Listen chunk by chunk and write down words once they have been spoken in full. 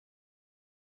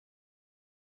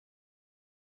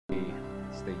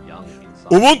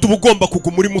ubundi uba ugomba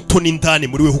kuguma uri muto n'indani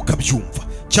muri weho ukabyumva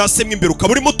cyasemwe imbere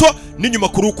ukaba uri muto n'inyuma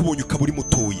kuri ukubonye ukaba uri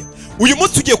mutoya. Uyu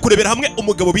munsi ugiye kurebera hamwe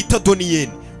umugabo bita Donnie Yen.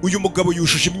 Uyu mugabo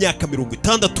yujuje imyaka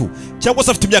 60 cyangwa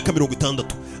se afite imyaka 60,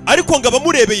 ariko ngo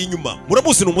abamurebeye inyuma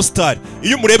muramuzi ni umustar.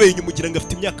 Iyo murebeye inyuma ugira ngo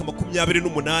afite imyaka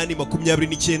 28,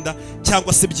 29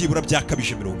 cyangwa se byibura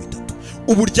byakabije 30.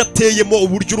 Uburyo ateyemo,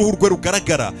 uburyo uruhu rwe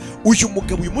rugaragara, uyu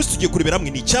mugabo uyu munsi tugiye kurebera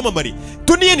hamwe ni icyamamare.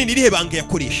 Donnie Yen ni irihe banga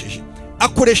yakoresheje?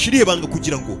 Akoresha irihe banga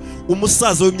kugira ngo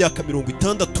umusaza w'imyaka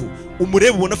 60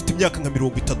 umurebe ubona afite imyaka nka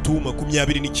 30,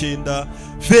 29,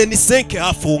 25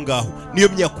 hafi aho ngaho, niyo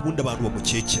myaka ubundi abantu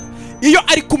bamukekera. Iyo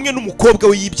ari kumwe n'umukobwa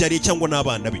we yibyariye cyangwa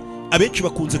n'abana be, abenshi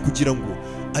bakunze kugira ngo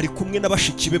ari kumwe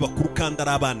n'abashiki be bakuru kandi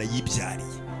ari abana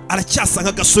yibyariye. Aracyasa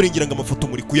nk'agasore ngira ngo amafoto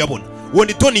muri kuyabona. Uwo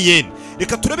ni Donnie Yen.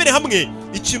 Reka turebere hamwe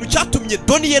ikintu cyatumye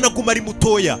Donnie Yen aguma ari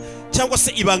mutoya, cyangwa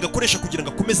se ibanga akoresha kugira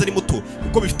ngo akomeze ari muto,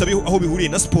 kuko bifite aho bihuriye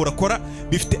na siporo akora,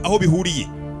 bifite aho bihuriye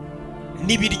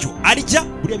n'ibiryo arya.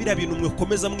 Buriya biriya bintu mwe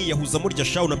komeza mwiyahuza murya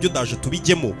shawu nabyo daje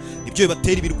tubijyemo, nibyo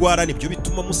bibatera ibirwara, nibyo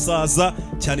bituma musaza,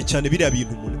 cyane cyane biriya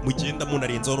bintu mugenda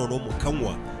munarenzaho noneho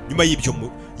mukanywa nyuma y'ibyo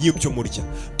murya.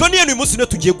 Donnie Yen uyu munsi niyo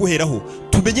tugiye guheraho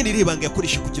tumenye n'irihe banga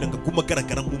yakoresha kugira ngo agume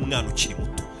agaragara nk'umwana ukiri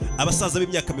muto. Abasaza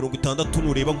b'imyaka 60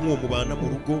 nureba nk'uwo mubana mu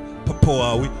rugo papa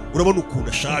wawe urabona ukuntu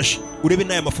ashaje, urebe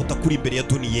n'aya mafoto akuri imbere ya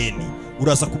Donnie Yen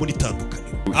uraza kubona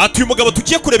itandukaniro. Ati uyu mugabo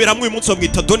tugiye kurebera hamwe uyu munsi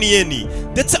bamwita Donnie Yen,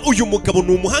 ndetse uyu mugabo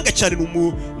ni umuhanga cyane,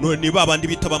 ni babandi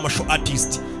bita ba martial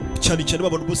artist, cyane cyane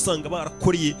babana ubusanga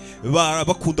barakoreye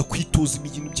bakunda kwitoza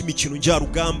by'imikino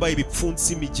njyarugamba,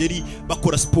 ibipfunsi, imigeri,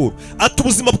 bakora siporo. Ati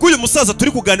ubuzima bw'uyu musaza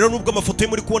turi kuganira n'ubwo amafoto ye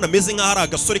muri kubona ameze nk'aho ari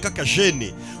agasore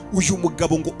k'akajene, uyu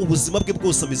mugabo ngo ubuzima bwe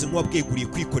bwose ameze nk'uwabweguriye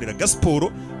kwikorera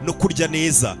gasiporo no kurya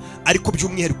neza, ariko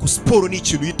by'umwihariko siporo ni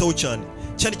ikintu yitaho cyane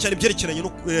cyane byerekeranye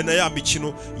na ya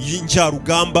mikino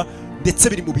y'injyarugamba, ndetse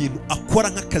biri mu bintu akora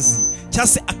nk'akazi cyangwa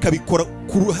se akabikora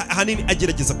ahanini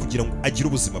agerageza kugira ngo agire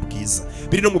ubuzima bwiza.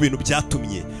 Biri no mu bintu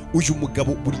byatumye uyu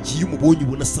mugabo buri gihe umubonye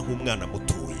ubona asa nk'umwana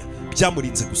mutoya,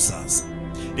 byamurinze gusaza.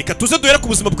 Reka tuze duhere ku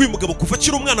buzima bw'uyu mugabo kuva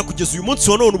akiri umwana kugeza uyu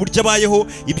munsi wa none, uburyo abayeho,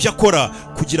 ibyo akora,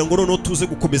 kugira ngo noneho tuze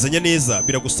gukomezanya neza.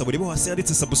 Biragusaba urebe hasi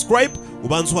handitse subscribe,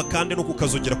 ubanze uhakande no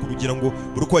kukazongera kugira ngo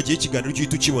buri uko wagiye ikiganiro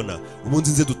cy'ihita ukibona. Ubundi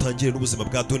nze dutangire n'ubuzima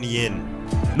bwa Donnie Yen.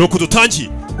 Nuko dutangiye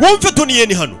wumve Donnie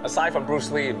Yen hano.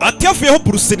 Ati yavuyeho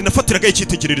Bruce Lee nafatiraga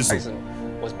icyitegererezo.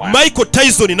 Michael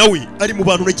Tyson nawe ari mu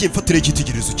bantu nagiye mfatira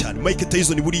icyitegererezo cyane. Michael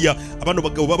Tyson buriya abantu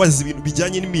bagabo babazi ibintu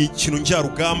bijyanye n'imikino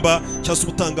njyarugamba, cyangwa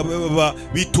ubutanga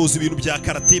bitoza ibintu bya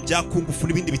karate, bya kungufu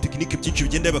n'ibindi bitekinike byinshi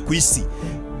bigenda biba ku isi,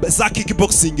 za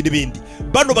kickboxing n'ibindi.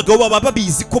 Bano bagabo baba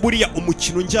babizi ko buriya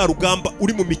umukino njyarugamba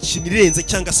uri mu mikino irenze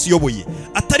cyangwa se iyoboye,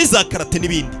 atari za karate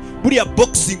n'ibindi. Buriya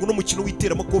boxing no mukino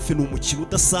w'iteramakofe ni umukino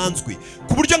udasanzwe,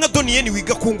 ku buryo nka Donnie Yen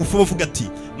wiga kungufu bavuga ati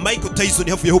Michael Tyson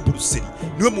havuyeho Bruce Lee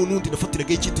niwe muntu wundi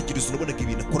nafatiraga icyitegererezo, nabonaga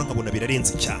ibintu akora nkabona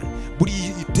birarenze cyane.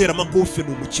 Buriya iteramakofe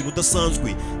ni umukino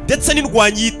udasanzwe, ndetse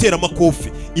n'indwanyi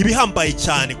y'iteramakofe ibihambaye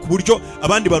cyane, ku buryo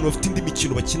abandi bantu bafite indi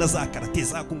mikino bakina za karate,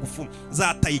 za kungufu,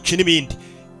 za tai chi n'ibindi,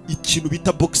 ikintu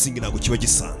bita boxing ntabwo kiba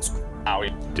gisanzwe.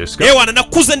 Ewana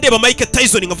nakuze ndeba Michael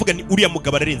Tyson nkavuga ni uriya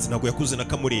mugabo ararenze, ntabwo yakuze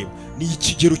nakamureba, ni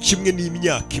ikigero kimwe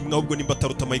n'imyaka imwe, ahubwo nimba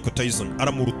ataruta Michael Tyson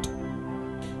aramuruta.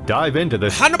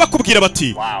 Hano bakubwira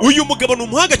bati uyu mugabo ni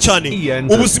umuhanga cyane,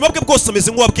 ubuzima bwe bwose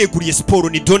ameze nk'uwabweguriye siporo.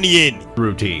 Ni Donnie Yen.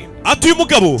 Ati uyu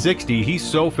mugabo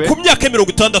ku myaka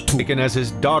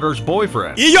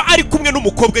 60 iyo ari kumwe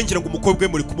n'umukobwa, ngira ngo umukobwa we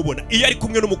muri kumubona, iyo ari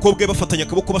kumwe n'umukobwa we bafatanya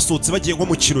akaboko basohotse bagiye nko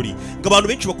mu kirori, ngo abantu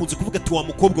benshi bakunze kuvuga ati wa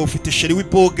mukobwa ufite sheri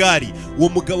w'ibogari, uwo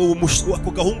mugabo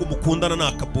ako gahungu mukundana ni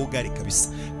akabogari kabisa,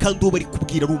 kandi uwo bari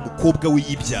kubwira ari umukobwa we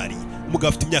yibyariye. Umugabo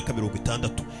afite imyaka 60.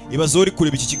 Ibazo uri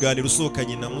kureba iki kiganiro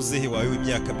usohokanye na muzehe wawe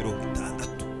w'imyaka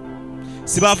 60,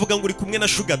 sibavuga ngo uri kumwe na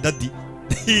sugar daddy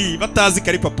batazi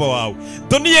kari papa wawe.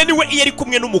 Donnie Yen we iyo ari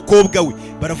kumwe n'umukobwa we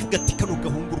baravuga ati kano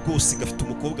gahungu rwose gafite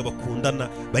umukobwa bakundana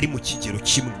bari mu kigero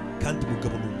kimwe, kandi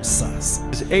umugabo ni umusaza.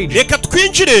 Reka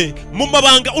twinjire mu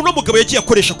mabanga uno mugabo yagiye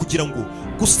akoresha kugira ngo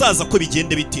gusaza ko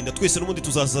bigende bitinda. Twese n'ubundi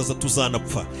tuzasaza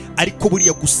tuzanapfa, ariko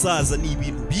buriya gusaza ni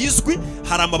ibintu bizwi,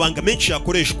 hari amabanga menshi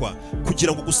yakoreshwa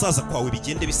kugira ngo gusaza kwawe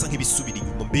bigende bisa nk'ibisubira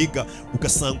inyuma, mbega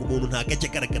ugasanga umuntu ntago ajya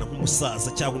agaragara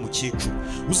nk'umusaza cyangwa umukecuru.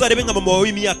 Uzarebe nka mama wawe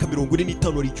w'imyaka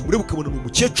 45 ari igihe urebe ukabona ni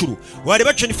umukecuru,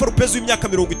 wareba Jennifer Lopez w'imyaka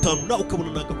 50 na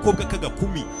ukabona n'agakobwa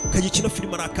k'agakumi kagikina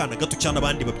filime ari akana gato cyane,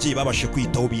 abandi babyeyi babashe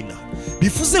kwitaho bina.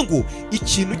 Bivuze ngo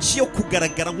ikintu cyo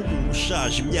kugaragara nk'umuntu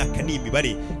ushaje imyaka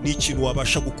n'imibare ni ikintu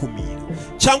wabasha gukumira,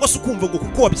 cyangwa se ukumva ngo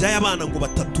kuko wabyaye abana ngo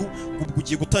 3 ubwo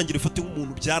ugiye gutangira ifate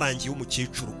nk'umuntu byarangiye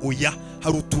umukecuru. Oya,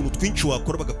 hari utuntu twinshi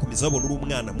wakora bagakomeza babona uri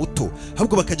umwana muto,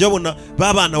 ahubwo bakajya babona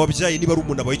babana wabyaye niba ari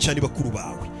umuntu abaye cyane bakuru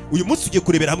bawe. uyu munsi tugiye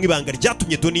kurebera hamwe ibanga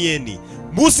ryatumye Donnie Yen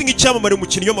muzi nk'icyamamare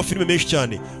umukinnyi w'amafilime menshi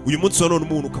cyane uyu munsi wa none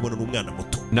umuntu ukabona n'umwana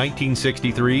muto.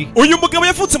 1963 uyu mugabo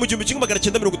yavutse mu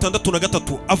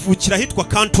 1963 avukira ahitwa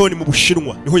Canton mu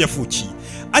Bushinwa niho yavukiye.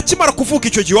 Akimara kuvuka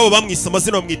icyo gihe wabo bamwise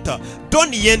amazina bamwita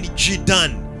Donnie Yen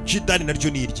Jidan naryo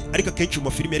nirye, ariko akenshi mu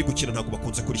mafilime yari gukina ntabwo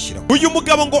bakunze kurishyiraho. Uyu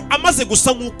mugabo ngo amaze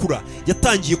gusa nk'ukura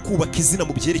yatangiye kubaka izina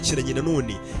mu byerekeranye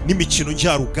nanone n'imikino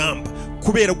njyarugamba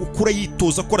kubera gukura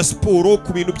yitoza akora siporo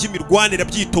ku bintu by'imirwanire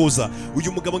byitoza.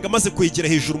 Uyu mugabo ngo amaze kwegera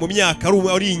hejuru mu myaka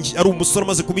ari umusore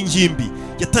amaze kuba ingimbi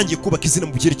yatangiye kubaka izina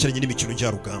mu byerekeranye n'imikino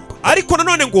njyarugamba. Ariko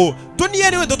nanone ngo Donnie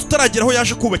Yen wenda tutaragera aho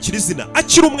yaje kubakira izina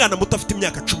akiri umwana muto afite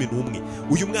imyaka 11.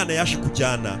 Uyu mwana yaje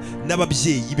kujyana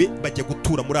n'ababyeyi be bajya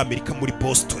gutura muri Amerika muri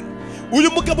Boston.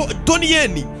 Uyu mugabo Donnie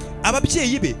Yen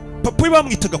ababyeyi be papa we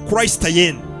bamwitaga Christ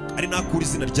Yen, ari nakura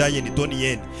izina rya Yen Donnie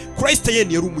Yen. Christ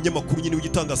Yen yari umunyamakuru nyine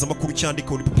w'igitangazamakuru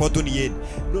cyandika uri papa wa Donnie Yen.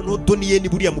 Noneho Donnie Yen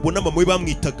buriya mubona mama we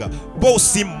bamwitaga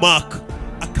Boss Mark,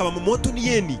 akaba mama wa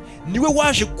Donnie Yen niwe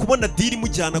waje kubona diri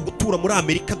mujyana gutura muri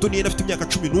Amerika. Donnie Yen afite imyaka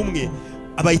 11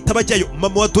 abayita bajyayo.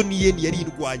 Mama wa Donnie Yen yari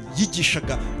indwanyi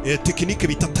yigishaga tekinike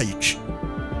bita tai chi.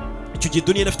 Icyo gihe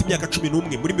Donnie Yen afite imyaka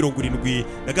 11 muri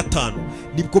 75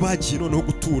 nibwo bagiye noneho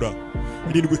gutura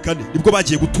kandi nibwo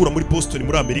bagiye gutura muri Boston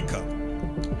muri Amerika.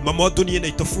 Mama wa Donnie Yen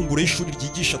ahita afungura ishuri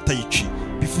ryigisha tai chi,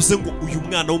 bivuze ngo uyu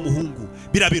mwana w'umuhungu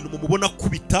bira bintu mumubona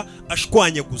kubita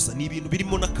ashwanyaguza ni ibintu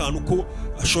birimo n'akantu ko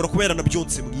ashobora kuba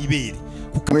yaranabyonse mu ibere.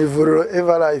 Mu ivuriro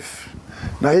Everlife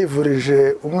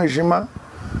nahivurije umwijima,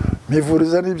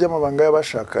 mpivuriza n'iby'amabanga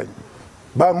y'abashakanye,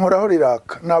 bankoraho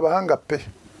riraka n'abahanga pe.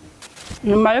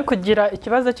 Nyuma yo kugira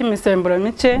ikibazo cy'imisemburo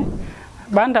mike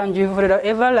bandangiye ivuriro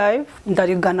Everlife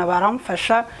ndarigana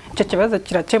baramfasha icyo kibazo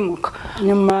kirakemuka.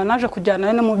 Nyuma naje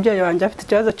kujyana n'umubyeyi wanjye afite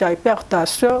ikibazo cya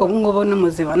hypertension, ubu ngubu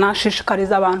n'umuziba.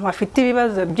 Nashishikariza abantu bafite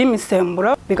ibibazo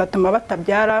by'imisemburo bigatuma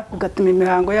batabyara, bigatuma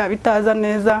imihango yabo itaza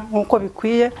neza nk'uko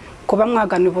bikwiye, kuba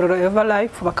mwagana ivuriro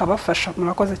Everlife bakabafasha.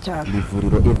 Murakoze cyane.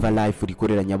 Ivuriro Everlife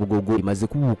rikorera Nyabugogo imaze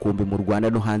kuba ubukombe mu Rwanda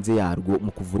no hanze yarwo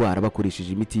mu kuvura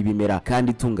bakoresheje imiti y'ibimera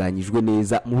kandi itunganyijwe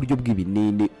neza mu buryo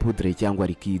bw'ibinini, poudre cyangwa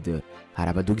liquide. Hari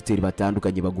abadogiteri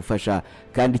batandukanye bagufasha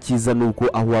kandi kiza nuko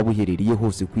aho waba uherereye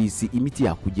hose ku isi imiti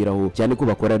yakugeraho, cyane ko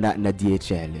bakorana na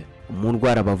DHL. Mu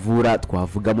ndwara bavura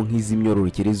twavugamo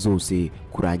nk'iz'imyororokere zose,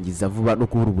 kurangiza vuba no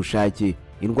kubura ubushake,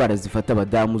 indwara zifata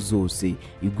abadamu zose,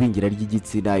 igwingira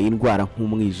ry'igitsina, indwara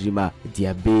nk'umwijima,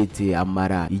 diabete,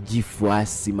 amara, igifu,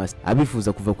 asima.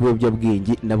 Abifuza kuva ku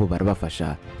biyobyabwenge nabo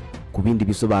barabafasha. Ku bindi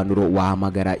bisobanuro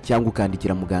wahamagara cyangwa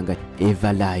ukandikira muganga.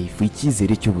 Everlife,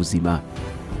 icyizere cy'ubuzima.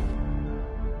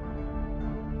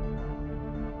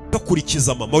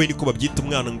 Akurikiza mama we niko babyita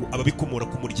umwana ngo ababikomora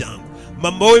ku muryango.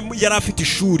 Mama we yari afite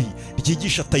ishuri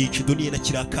ryigisha tai chi Donnie Yen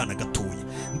akiri akana gatoya,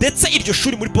 ndetse iryo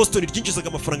shuri muri Boston ryinjizaga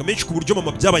amafaranga menshi ku buryo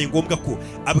mama byabaye ngombwa ko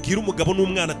abwira umugabo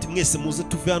n'umwana ati mwese muze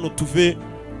tuve hano tuve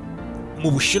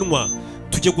mu Bushinwa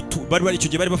tujye gutura. Icyo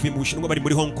gihe bari bavuye mu Bushinwa bari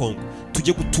muri Hong Kong,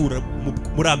 tujye gutura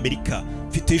muri Amerika,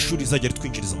 mfite ishuri rizajya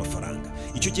ritwinjiriza amafaranga.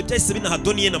 Icyo gihe byahise binaha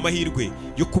Donnie Yen amahirwe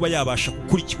yo kuba yabasha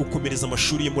gukomereza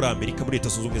amashuri ye muri Amerika, muri Leta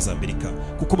Zunze Ubumwe za Amerika,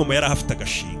 kuko mama yari afite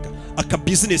agashinga aka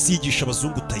business yigisha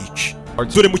abazungu tai chi.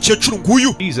 Dore mukecuru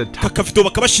nguyu kakafite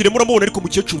bakabashire muramubona, ariko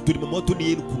mukecuru dore mama wa Donnie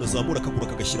Yen ukuntu azamura akagura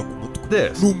kagashyira ku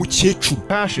mutwe, ni umukecuru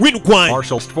w'indwanyi.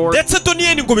 Ndetse Donnie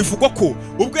Yen ngo bivugwa ko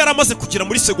ubwo yari amaze kugera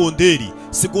muri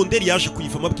segonderi yaje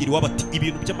kuyivamo abwira iwabo ati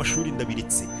ibintu by'amashuri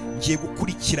ndabiritse, ngiye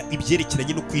gukurikira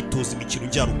ibyerekeranye no kwitoza imikino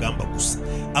njyarugamba gusa.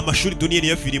 Amashuri Donnie Yen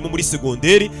yaviriyemo muri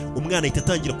segonderi, umwana ahita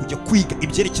atangira kujya kwiga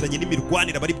ibyerekeranye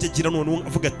n'imirwanire bari byagira. None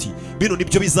avuga ati bino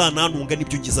nibyo bizananunga,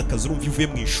 nibyo ngize akazi. Urumva ivuye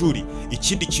mu ishuri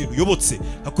ikindi kintu yobotse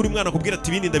hakuri umwana akubwira ati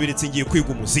ibindi ndabiretse ngiye kwiga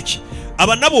umuziki.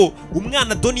 Aba nabo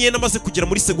umwana Donnie Yen amaze kugera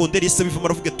muri segonderi yese bivamo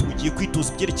aravuga ati ugiye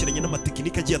kwitoza ibyerekeranye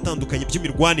n'amatekinike agiye atandukanye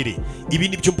by'imirwanire, ibi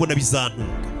nibyo mbona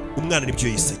bizantunga. Umwana nibyo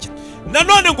yisajya.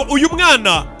 Nanone ngo uyu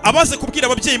mwana abaze kubwira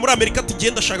ababyeyi muri Amerika ati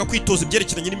ngenda ashaka kwitoza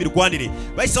ibyerekeranye n'imirwanire,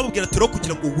 bahise bamubwira ati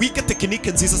kugira ngo wige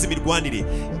tekinike nziza z'imirwanire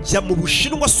jya mu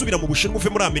Bushinwa, subira mu Bushinwa uve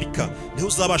muri Amerika, niho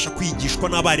uzabasha kwigishwa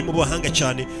n'abarimu b'abahanga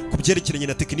cyane ku byerekeranye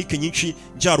na tekinike nyinshi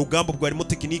njyarugamba. Ubwo harimo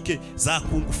tekinike za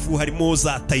kungufu, harimo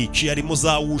za tai chi, harimo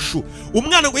za wushu.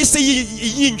 Umwana ngo yise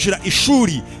yinjira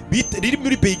ishuri riri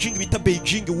muri Beijing bita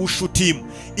Beijing Wushu Team.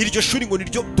 Iryo shuri ngo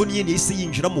niryo Donnie Yen yise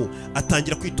yinjiramo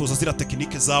atangira kwitoza zira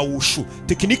tekinike za wushu.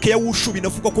 Tekinike ya wushu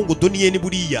binavugwa ko ngo Donnie Yen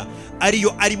buriya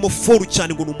ariyo arimo foru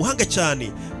cyane, ngo numuhanga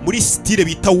cyane muri style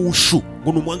bita wushu,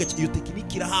 ngo numuhanga. Iyo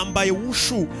tekinike irahambaye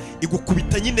wushu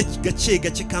igukubita nyine gake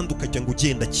gake kandi ukajya ngo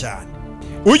ugenda cyane.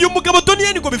 uyu mugabo Donnie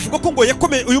Yen ngo bivugwa ko ngo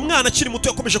uyu mwana akiri muto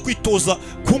yakomeje kwitoza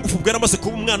kungufu bwo yaramaze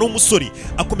kuba umwana w'umusore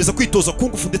akomeza kwitoza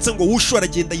kungufu ndetse ngo wushu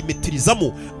aragenda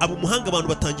yimetirizamo aba umuhanga abantu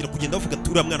batangira kugenda bavuga ati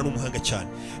uriya mwana n'umuhanga cyane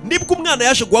nibwo umwana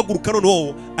yaje guhaguruka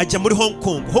noneho ajya muri Hong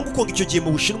Kong icyo gihe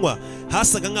mu Bushinwa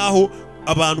hasaga nkaho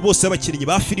abantu bose b'abakinnyi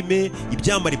ba filime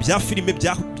ibyamare bya filime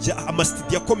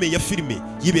amastudio akomeye ya filime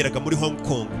yiberaga muri Hong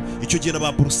Kong icyo gihe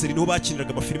n'aba Bruce Lee niho bakiniraga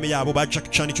amafilime yabo ba Jack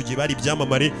Chan icyo gihe bari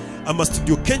ibyamamare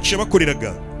amastudio kenshi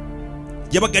yabakoreraga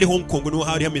yabaga ari Hong Kong niho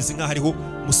hari hameze nk'aho hariho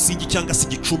musingi cyangwa se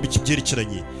igicumbi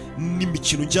kibyerekeranye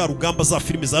n'imikino njyarugamba za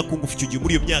filime za kungufu icyo gihe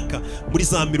muri iyo myaka muri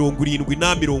za 70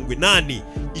 na 80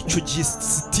 icyo gihe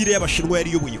style y'abashinwa yari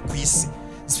iyoboye ku isi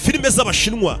filime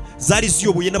z'abashinwa zari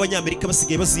ziyoboye n'abanyamerika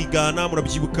basigaye bazigana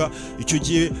murabyibuka icyo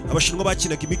gihe abashinwa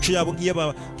bakinaga imico yabo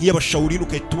nk'iy'abashawurini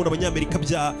ukahita tubona abanyamerika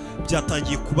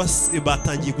byatangiye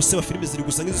batangiye guseba filime ziri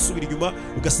gusa nk'izisubira inyuma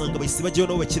ugasanga bahise bajyaho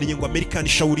nabo bakeneye ngo American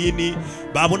Shawurini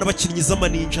babona abakinnyi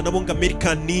z'amaninja nabo ngo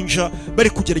American Ninja bari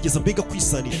kugerageza mbega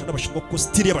kwisanisha n'abashinwa kuko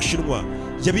style y'abashinwa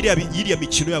yiriya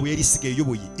mikino yabo yari isigaye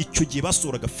iyoboye icyo gihe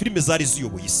basohoraga filime zari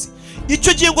ziyoboye isi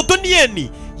icyo gihe ngo Donnie Yen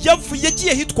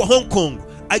yagiye hitwa Hong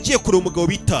Kong agiye kureba umugabo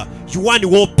bita Yuan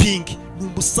Woping ni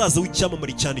umusaza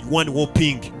w'icyamamare cyane Yuan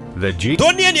Woping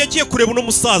Donnie Yen yagiye kureba uno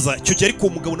musaza icyo gihe ariko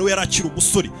umugabo nawe yari akiri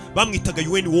umusore bamwitaga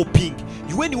Yuan Woping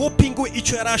we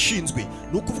icyo yari ashinzwe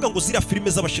ni ukuvuga ngo ziriya filime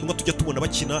z'abashinwa tujya tubona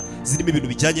bakina zirimo ibintu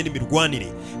bijyanye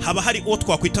n'imirwanire haba hari uwo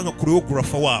twakwita nka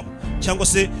choreographer wabo cyangwa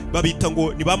se babita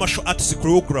ngo ni ba martial arts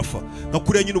choreographer nka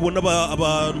kuriya nyine ubona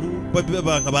abantu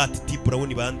nka Titipura bo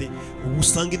ni bande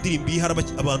usanga indirimbo ihari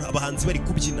abahanzi bari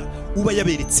kubyina uba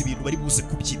yaberetse ibintu bari buze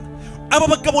kubyina aba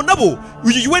bagabo nabo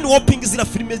uyu Yuan Woping zira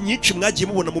filime nyinshi mwagiye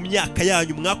mubona mu myaka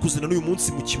yanyu mwakuze na n'uyu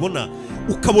munsi mukibona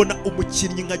ukabona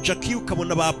umukinnyi nka Jackie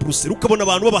ukabona ba Bruce ukabona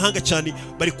abantu b'abahanga cyane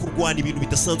bari kurwana ibintu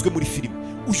bidasanzwe muri filime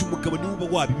uyu mugabo niwe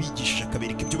uba wabibigishije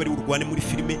akabereka ibyo bari urwane muri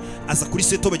filime aza kuri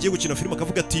seto bagiye gukina filime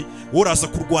akavuga ati wowe uraza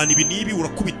kurwana ibi nibi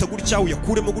urakubita gutya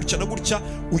uyakuremo gutya na gutya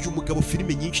uyu mugabo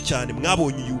filime nyinshi cyane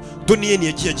mwabonye uyu Donnie Yen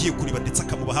yagiye kureba ndetse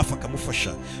akamuba hafi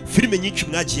akamufasha filime nyinshi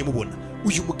mwagiye mubona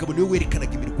uyu mugabo niwe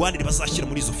werekanaga imirwanire bazashyira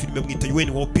muri izo filime bwita Yuan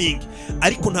Woping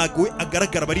ariko ntago we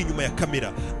agaragara bari inyuma ya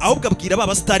kamera ahubwo abwira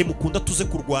baba star mukunda tuze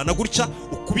kurwana gutya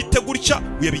ukubite gutya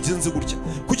uyabigenze gutya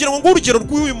kugira ngo urugero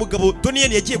rw'uyu mugabo Donnie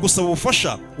Yen yagiye gusaba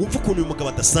ubufasha wumva ukuntu uyu mugabo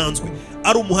adasanzwe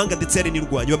ari umuhanga ndetse yari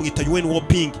n'irwanyi bamwita Yuan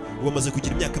Woping bamaze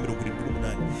kugira imyaka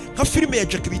 78 nka filime ya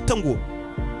Jack bita ngo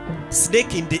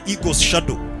Snake in the Eagle's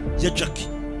Shadow ya Jack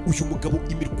uyu mugabo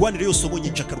imirwanire yose abonye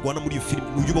Jack arwana muri iyo filime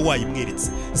n'uyu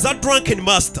wayimweretse za Drunken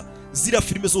Master zira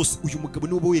filime zose uyu mugabo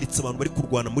niwe weretse abantu bari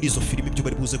kurwana muri izo filime ibyo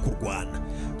bari buze kurwana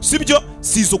sibyo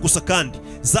sizo gusa kandi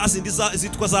za zindi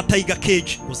zitwa za Tiger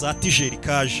Cage ngo za Tigeri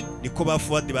Cage niko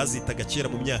bafuadi bazitaga kera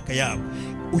mu myaka yabo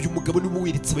uyu mugabo niwe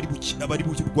weretse bari bukina bari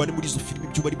burwane muri izo filime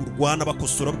ibyo bari burwana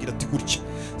bakosora babwira ati gutya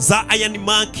za Iron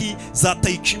Monkey za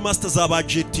Tai Chi Master za ba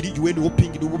Jet Li Yuan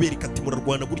Woping niwe bereka ati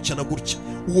murarwana gutya na gutya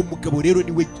uwo mugabo rero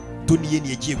niwe Donnie Yen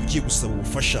yagiye gusaba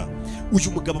ubufasha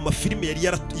uyu mugabo amafilime yari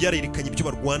yarerekanye ibyo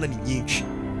barwana ni nyinshi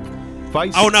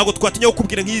aho nago twatinya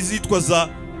kukubwira nk'izitwa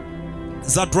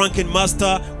za Drunken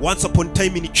Master Once Upon a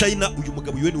Time in China uyu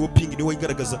mugabo Yuan Woping niwe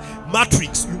igaragaza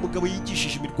Matrix uyu mugabo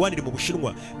yigishije imirwanire mu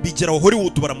Bushinwa bigera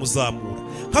Hollywood baramuzamura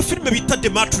nka filime bita The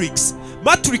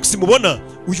Matrix mubona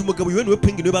uyu mugabo Yuan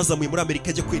Woping niwe bazamuye muri Amerika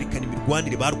ajya kwerekana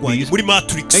imirwanire barwanye muri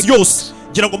Matrix yose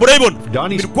ngira ngo murayibona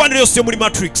imirwanire yose yo muri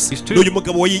Matrix uyu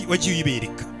mugabo wagiye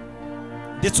yibereka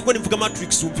ndetse ubwo nivuga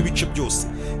Matrix wumva ibice byose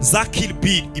za Kill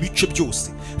Bill ibice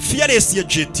byose Fearless ya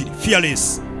Jet Li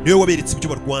Fearless niwe waberetse ibyo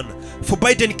barwana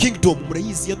Forbidden Kingdom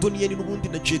murayizi ya Donnie Yen n'ubundi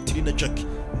na Jet Li na Jackie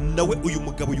nawe uyu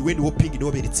mugabo Yuan Woping niwe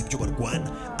waberetse ibyo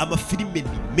barwana amafilime ni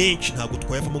menshi ntago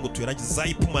twayavamo ngo tuyarangize za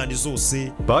Ipumani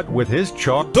zose but with his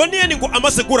chalk Donnie Yen ngo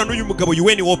amaze gura n'uyu mugabo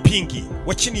Yuan Woping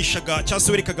wakinishaga cyangwa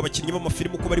se werekaga abakinnyi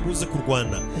b'amafilime uko bari buze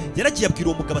kurwana yaragiye abwira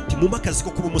uwo mugabo ati mu makazi ko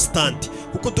kuba umustand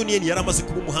kuko Donnie Yen yari amaze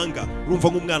kuba umuhanga urumva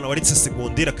nk'umwana waretse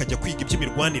secondaire akajya kwiga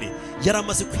iby'imirwanire yari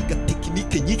amaze kwiga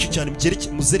tekinike nyinshi cyane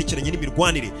muzerekeranye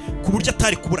n'imirwanire ku buryo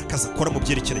atari kubura akazi akora mu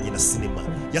byerekeranye na sinema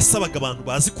yasabaga abantu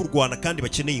bazi kurwana kandi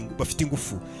bakeneye bafite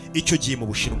ingufu icyo gihe mu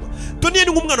Bushinwa Donnie Yen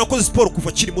nk'umwana wakoze siporo kuva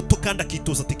akiri muto kandi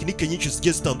akitoza tekinike nyinshi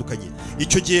zigiye zitandukanye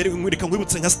icyo gihe reka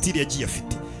nkwibutse nka style yagiye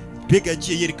afite mbega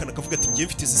yagiye yerekana akavuga ati ngiye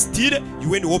mfite izi style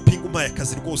Yuan Woping umpaye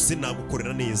akazi rwose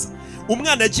namukorera neza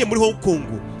umwana yagiye muri Hong Kong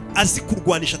azi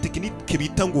kurwanisha tekinike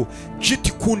bita ngo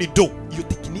Jeet Kune Do iyo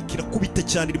tekinike irakubita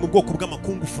cyane iri mu bwoko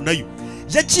bw'amakungufu nayo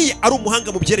yagiye ari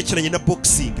umuhanga mu byerekeranye na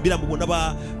boxing biramubona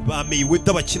ba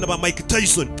Mayweather bakina ba Mike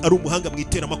Tyson ari umuhanga mu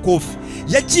iteramakofi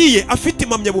yagiye afite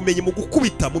impamya bumenyi mu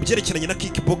gukubita mu byerekeranye na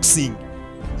kickboxing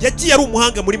yagiye ari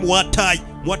umuhanga muri Muay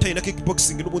Thai na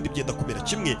kickboxing n'ubundi byenda kumera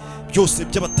kimwe byose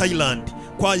by'aba Thailand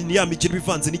kwa ni ya migero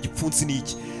bivanze n'igipfunsi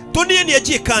n'iki. Donnie Yen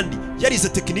yagiye kandi yarize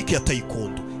tekinike ya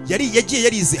taekwondo, yagiye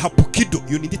yarize hapkido,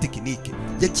 iyo n'indi tekinike.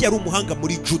 Yagiye ari umuhanga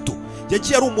muri judo,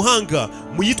 yagiye ari umuhanga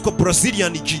mu yitwa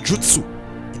Brazilian jiu-jitsu,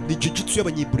 ni jiu-jitsu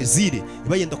y'abanyabrazil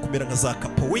ibayenda kumera nka za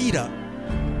capoeira.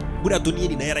 Muri Donnie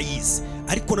Yen na yarayize,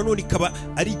 ariko nanone ikaba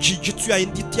ari jiu-jitsu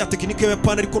ya tekinike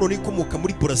y'Abayapani, ariko none ikomoka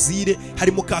muri Brazil,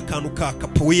 harimo ka kantu ka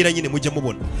capoeira nyine mujya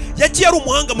mubona. Yagiye ari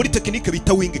umuhanga muri tekinike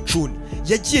bita Wing Chun,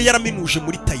 yagiye yaraminuje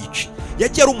muri Tai Chi,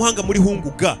 yagiye ari umuhanga muri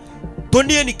Hunguga.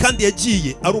 Donnie Yen kandi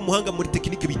yagiye ari umuhanga muri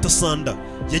tekinike bita Sanda,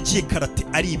 yagiye karate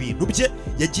ari ibintu bye,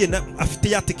 yagiye afite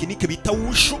ya tekinike bita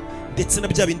Wushu, ndetse na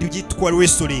bya bindi byitwa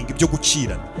wrestling byo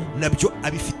gucirana nabyo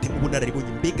abifite mu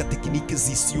bunararibonye. Mbega tekinike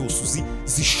z'isi yose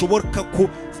zishoboka ko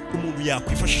umuntu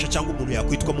yakwifashisha cyangwa umuntu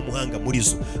yakwitwa mu muhanga muri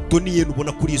zo. Donnie Yen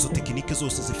ubona kuri izo tekinike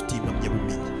zose zifite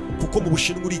impamyabumenyi, kuko mu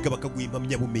Bushinwa uriga bakaguha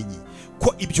impamyabumenyi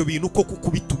ko ibyo bintu ko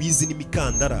kukubita ubizi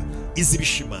n'imikandara izi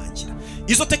bishimangira.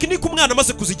 Izo tekinike umwana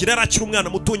amaze kuzigira yarakira umwana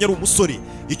mutonya ari umusore,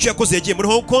 icyo yakoze yagiye muri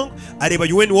Hong Kong areba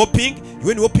UN Whopping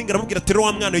aramubwira ati rero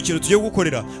wa mwana w'ikintu tugiye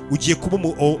gukorera ugiye kuba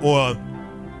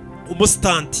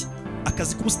umustanti.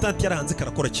 Akazi k'umustanti yarahanze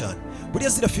karakora cyane. Buriya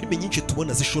zira filime nyinshi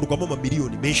tubona zishorwamo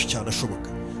amamiliyoni menshi cyane ashoboka,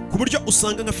 ku buryo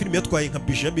usanga nka filime yatwaye nka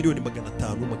bije ya miliyoni 500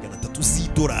 300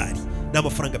 z'idolari,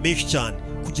 n'amafaranga menshi cyane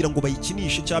kugira ngo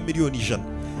bayikinishe cya miliyoni 100.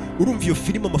 Urumva iyo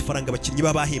filime amafaranga abakinnyi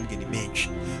baba bahembwe ni menshi.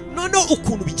 Noneho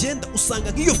ukuntu bigenda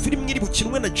usanga nk'iyo filime iri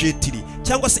bukinwe na Jet Li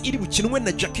cyangwa se iri bukinwe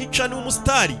na Jackie Chan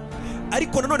w'umusitari,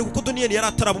 ariko nanone kuko Donnie Yen yari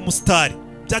ataraba umusitari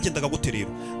byagendaga gute rero?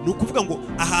 Ni ukuvuga ngo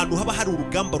ahantu haba hari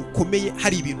urugamba rukomeye,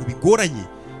 hari ibintu bigoranye,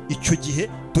 icyo gihe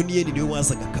Donnie Yen niwe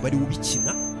wazaga akaba ari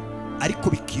ubikina, ariko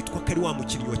bikitwa ko ari wa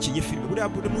mukinnyi wakinye filime. Buriya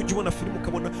nujya ubona filime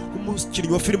ukabona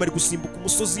umukinnyi wa filime ari gusimbuka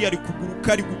umusozi, ari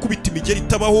kuguruka, ari gukubita imigeri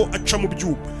itabaho, aca mu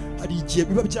byuma. Hari igihe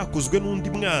biba byakozwe n'undi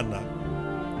mwana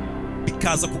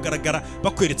bikaza kugaragara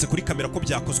bakweretse kuri kamera ko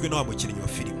byakozwe na wa mukinnyi wa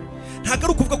filime. Ntabwo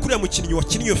ari ukuvuga kuri ya mukinnyi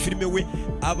wakinnye iyo filime we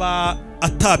aba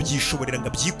atabyishoborera ngo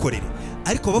abyikorere,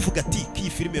 ariko bavuga ati ko iyi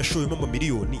filime yashowemo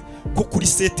amamiliyoni, ko kuri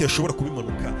sete yashobora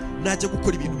kubimanuka, najya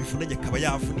gukora ibintu bivunanye akaba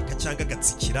yavunika cyangwa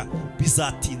agatsikira,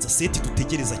 bizatinza sete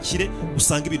dutegereza kire,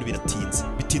 usanga ibintu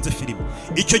bitinze filime.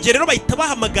 Icyo gihe rero bahita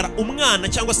bahamagara umwana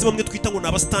cyangwa se bamwe twita ngo ni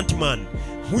aba stuntman.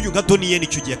 Nk'uyu nka Donnie Yen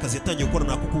icyo gihe akazi yatangiye gukora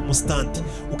nako kuba umustanti,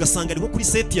 ugasanga ari nko kuri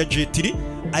sete ya Jet Li,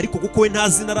 ariko kuko we nta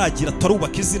zina aragira,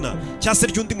 tarubaka izina cyangwa se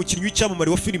ry'undi mukinnyi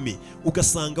w'icyamamare wa filime,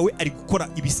 ugasanga we ari gukora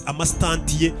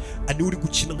amastanti ye, ani uri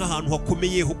gukina nk'ahantu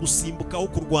hakomeye ho gusimbuka, ho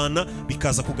kurwana,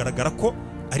 bikaza kugaragara ko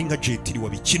ari nka Jet Li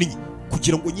wabikinnye,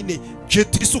 kugira ngo nyine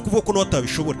Jet Li si ukuvuga ko nawe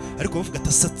atabishobora, ariko bavuga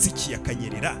atasatsiki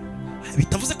akanyerera,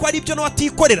 bitavuze ko ari ibyo nawe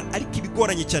atikorera, ariko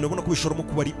ibigoranye cyane ubona ko bishoramo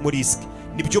kuba ari muri risk.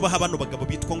 Nibyo baha bano bagabo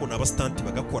bitwa ngo n'abastanti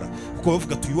bagakora, kuko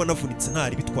bavuga ati uyu wanavunitse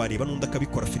ntari bitwareba n'undi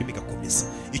akabikora filime igakomeza.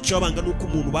 Icyo abanga nuko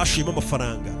umuntu bashima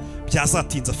amafaranga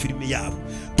byazatinza filime yabo.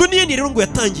 Donnie Yen rero ngo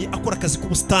yatangiye akora akazi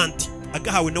k'ubustanti,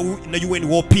 agahawe na UN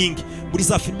Whopping. Muri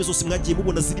za filime zose mwagiye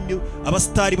mubona zirimo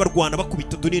abastari barwana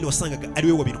bakubita, Donnie Yen wasangaga ari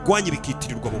we wabirwanye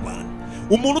bikitirirwa abo bantu.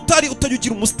 Umuntu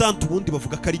utajugira umustanti ubundi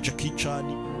bavuga ko ari Jackie Chan,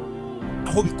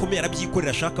 aho bikomeye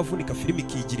arabyikorera, ashaka avunika filime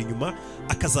ikigira inyuma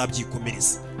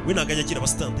akazabyikomereza. We ntago agira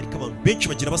abastanti, ariko abantu benshi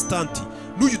bagira abastanti.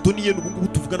 N'uyu Donnie Yen ubu ngubu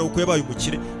tuvugana uko yabaye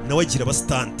umukire nawe agira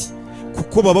abastanti,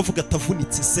 kuko baba bavuga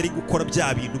atavunitse se ari gukora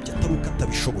bya bintu byataruka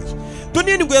atabishoboye.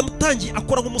 Donnie Yen ngo yamutangiye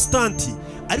akora nk'umustanti,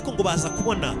 ariko ngo baza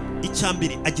kubona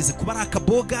icyambere ageze kuba ari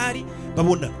akabogari,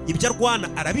 babona ibyo arwana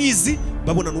arabizi,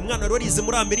 babona n'umwana wari warize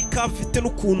muri Amerika afite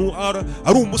n'ukuntu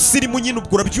ari umusirimu nyine,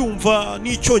 ubwo urabyumva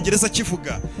n'icyongereza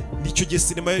kivuga. Nicyo gihe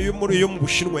sinema yo mu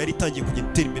Bushinwa yari itangiye kugenda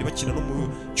itera imbere bakina no mu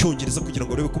cyongereza kugira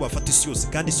ngo barebe ko bafata isi yose,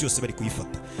 kandi isi yose bari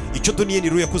kuyifata. Icyo Donnie Yen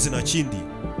rero yakoze nta kindi,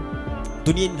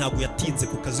 Donnie Yen ntabwo yatinze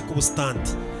ku kazi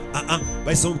k'ubustanti.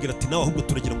 Bahise bamubwira ati nawe ahubwo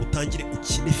turagira ngo utangire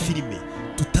ukine filime,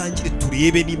 dutangire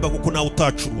turebe nimba kuko nawe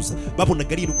utacuruza.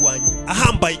 Babonaga ari indwanyi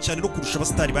ahambaye cyane no kurusha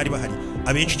abastari bari bahari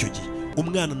abenshi icyo gihe.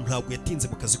 Umwana ntabwo yatinze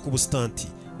mu kazi k'ubustanti,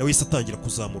 nawe yise atangira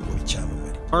kuzamurwa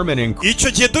bicyamamare.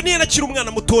 Icyo gihe Donnie Yen akiri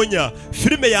umwana mutonya,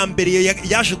 filime ya mbere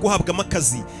yaje guhabwamo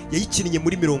akazi yayikinnye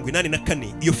muri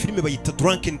 84. Iyo filime bayita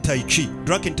Drunken Tai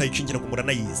Chi ngira ngo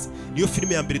muranayizi. Niyo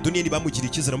filime ya mbere Donnie Yen bamugiriye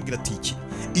icyizere amubwira ati iki,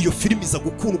 iyo filime iza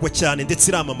gukundwa cyane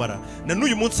ndetse iramamara, na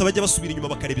n'uyu munsi abajya basubira inyuma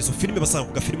bakareba izo filime basanga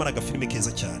ku gafilime ari agafilime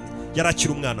keza cyane. Yari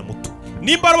akiri umwana muto.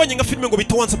 Nimba arabanye nka filime ngo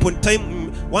bita Once Upon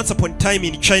a Time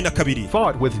in China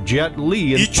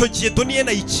 2. Icyo gihe Donnie Yen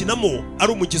ayikinamo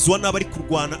ari umugizi wa nabi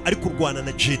ari kurwana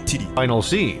na Jet Li.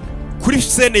 Kuri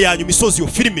scene yanyu misozi yo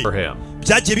filime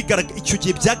byagiye bigaragara icyo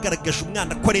gihe byagaragaje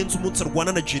umwana ko arenze umunsi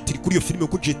arwana na Jet Li kuri iyo filime,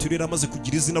 ko Jet Li yari amaze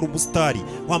kugira izina ari umusitari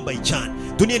wambaye cyane.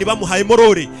 Donnie Yen bamuhaye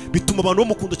morore bituma abantu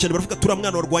bamukunda cyane, baravuga turi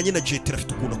mwana warwanye na Jet Li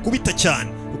afite ukuntu kubita cyane,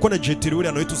 kuko na Jet Li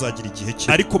buriya nawe tuzagira igihe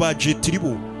cye. Ariko ba Jet Li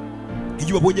bo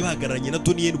iyo babonye bahagararanye na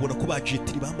Donnie Yen ubona ko ba Jet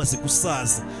Li bamaze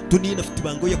gusaza. Donnie Yen afite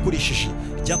ibanga yakoresheje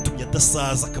ryatumye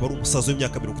adasaza, akaba ari umusaza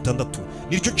w'imyaka 60.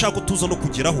 Niryo nshaka tuza no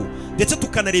kugeraho, ndetse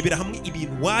tukanarebera hamwe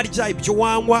ibintu warya, ibyo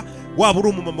wanywa, waba uri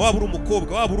umumama, waba uri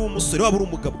umukobwa, waba uri umusore, waba uri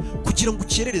umugabo, kugira ngo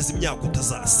ukerereze imyaka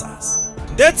utazasaza.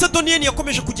 Ndetse Donnie Yen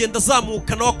yakomeje kugenda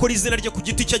azamuka nawe akora izina rye ku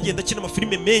giti cye, agenda akina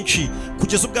amafilime menshi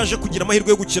kugeza ubwo aje kugira amahirwe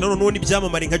yo gukina noneho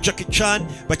n'ibyamamare nka Jackie Chan,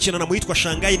 bakinana mu yitwa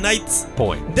Shanghai Nights.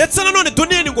 Ndetse nanone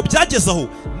Donnie Yen ngo byagezaho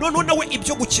noneho nawe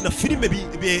ibyo gukina filime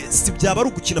si byaba ari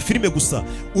ugukina filime gusa,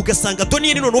 ugasanga Donnie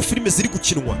Yen noneho filime ziri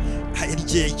gukinwa hari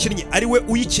igihe yakinnye ari we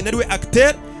uyikina, ari we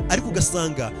acteur, ariko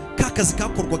ugasanga kazi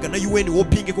kakorwaga na UN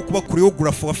Woping ko kuba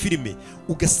choreographer wa filime,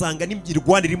 ugasanga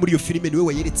n'imirwanire iri muri iyo filime niwe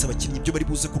wayeretse abakinnyi ibyo bari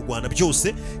buze kurwana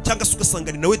byose, cyangwa se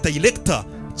ugasanga ni nawe director,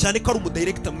 cyane ko ari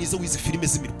umudirector mwiza w'izi filime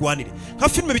z'imirwanire. Nka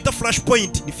filime bita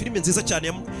Flashpoint ni filime nziza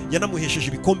cyane yanamuhesheje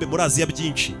ibikombe muri Aziya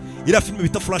byinshi. Iriya filime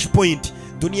bita Flashpoint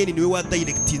Donnie Yen niwe wa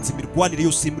directinze imirwanire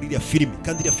yose muri iriya filime,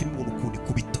 kandi iriya filime umuntu ukundi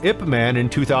kubita. Ip Man in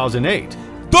 2008.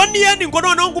 Donnie Yen ngo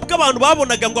noneho ubwo abantu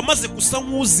babonaga ngo amaze gusa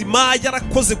nk'uzima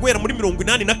yarakoze guhera muri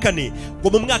 84 ngo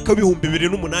mu mwaka wa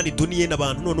 2008 Donnie Yen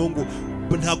abantu noneho ngo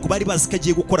ntabwo bari bazi ko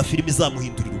agiye gukora filime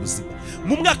izamuhindurira ubuzima.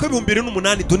 Mu mwaka wa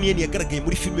 2008 Donnie Yen yagaragaye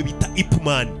muri filime bita Ip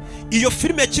Man. Iyo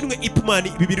filime yakinwe Ip Man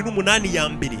 2008 ya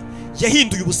mbere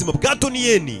yahinduye ubuzima bwa Donnie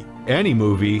Yen. Any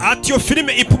movie. Ati yo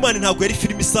filime Ip Man ntabwo yari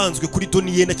filime isanzwe kuri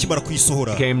Donnie Yen akimara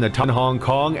kuyisohora, Hong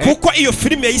Kong. Kuko iyo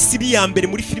filime yahise ya mbere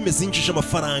muri filime zinjije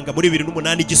amafaranga muri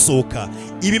 2008 igisohoka.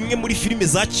 Ibimwe muri filime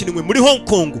zakinwe muri Hong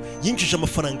Kong yinjije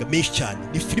amafaranga menshi cyane.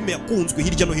 Ni filime yakunzwe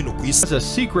hirya no hino ku isi. As a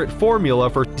secret formula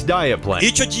for diet plan.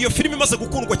 Icyo gihe iyo filime imaze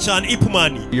gukundwa cyane Ip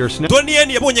Man. Donnie Yen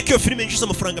yabonye ko iyo filime yinjiza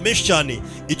amafaranga menshi cyane.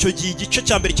 Icyo gihe igice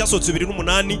cya mbere cyasohotse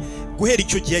 2008, guhera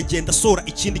icyo gihe agenda asora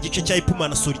ikindi gice cya Ip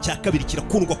Man, asora icya kabiri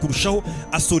kirakundwa kurushaho,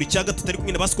 asora icya gatatu ari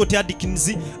kumwe na Scott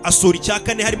Adkins, asora icya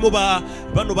kane harimo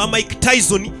bano ba Mike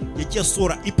Tyson, yagiye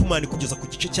asora Ip Man kugeza ku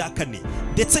gice cya kane.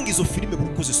 Ndetse ngo izo filime buri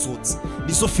uko zisohotse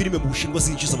nizo filime mu Bushinwa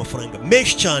zinjiza amafaranga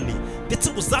menshi cyane, ndetse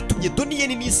ngo zatumye Donnie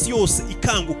Yen n'isi yose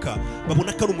ikanguka,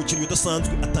 babona ko ari umukinnyi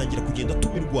udasanzwe, atangira kugenda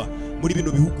atumirwa muri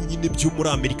bino bihugu nyine byo muri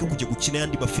Amerika kujya gukina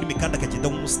yandi mafilime, kandi akagenda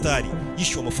nk'umusitari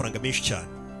yishyuwe amafaranga menshi cyane.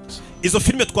 Izo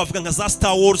filime twavuga nka za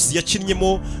Star Wars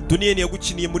yakinnyemo, Donnie Yen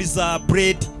yagukiniye muri za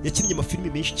Blade, yakinnye amafilime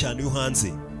menshi cyane yo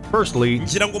hanze.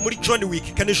 Ngira ngo muri John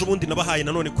Wick kanejo bundi nabahaye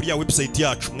nanone kuri ya website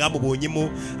yacu mwamubonyemo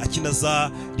akina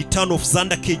za Return of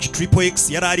Xander Cage XXX,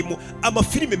 yari arimo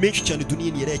amafilime menshi cyane Donnie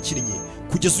Yen yari yakinnye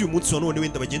kugeza uyu munsi wa none,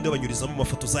 wenda bagenda banyurizamo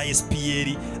amafoto za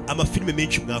SPL, amafilime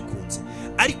menshi mwakunze.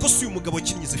 Ariko si uyu mugabo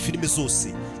wakinnye izi filime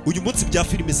zose uyu munsi bya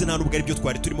filime ze nta nubwo ari byo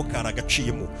twari turimo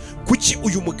karagaciyemo. Kuki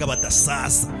uyu mugabo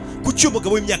adasaza? Kuki uyu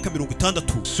mugabo w'imyaka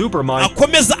 60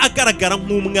 akomeza agaragara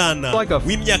nk'umwana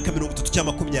w'imyaka 30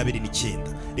 cyangwa 29?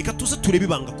 Reka tuze turebe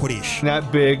ibanga akoresha.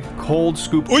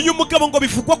 Uyu mugabo ngo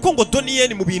bivugwa ko ngo Donnie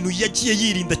Yen mu bintu yagiye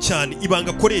yirinda cyane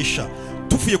ibanga akoresha,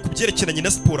 tuvuye ku byerekeranye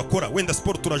na siporo akora, wenda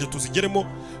siporo turaje tuzigeremo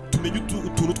tumenye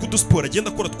utuntu tw'udusiporo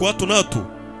agenda akora twa hato na hato,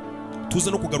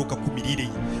 tuze no kugaruka ku mirire ye.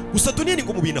 Gusa Donnie Yen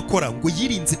ngo mu bintu akora ngo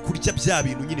yirinze kurya bya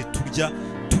bintu nyine turya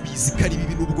tubizi ko ari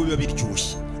bibi nubwo biba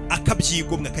biryoshye,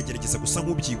 akabyigomwa akagerageza gusa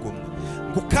nk'ubyigomwa.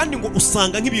 Ngo kandi ngo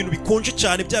usanga nk'ibintu bikonje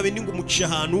cyane bya bindi ngo muciye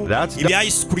ahantu ibi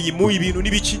ice cream ibintu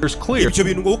n'ibiki, ibyo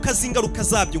bintu ngo ukaza ingaruka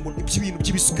zabyo ngo ibintu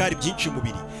by'ibisukari byinshi mu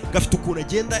mubiri, gafite ukuntu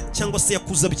agenda cyangwa se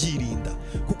yakuza byirinda,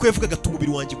 kuko yavugaga ati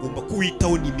umubiri wanjye ngomba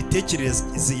kuwitaho, ni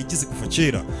imitekerereze yagize kuva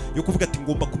kera yo kuvuga ati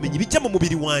ngomba kumenya ibijya mu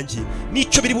mubiri wanjye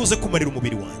n'icyo biri buze kumarira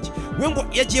umubiri wanjye. We ngo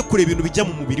iyo agiye kureba ibintu bijya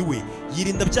mu mubiri we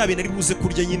yirinda bya bintu ari buze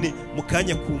kurya nyine mu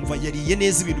kanya kumva yariye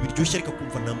neza ibintu biryoshye, ariko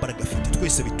akumva nta mbaraga afite.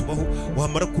 Twese bitubaho,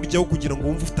 wamara kuryaho kugira ngo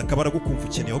wumve ufite akabara ko kumva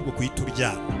ukeneye ahubwo kuhita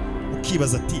urya,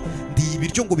 ukibaza ati ndiye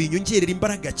ibiryo ngo binyongerere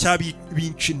imbaraga cyangwa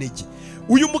binca intege.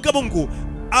 Uyu mugabo ngo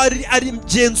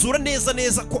arigenzura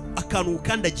neza ko akantu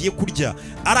kandi agiye kurya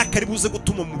ari akari buze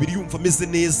gutuma umubiri yumva ameze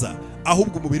neza,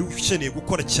 ahubwo umubiri ukeneye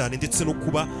gukora cyane ndetse no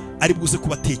kuba ari buze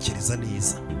kubatekereza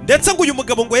neza. Ndetse ngo uyu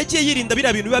mugabo ngo yagiye yirinda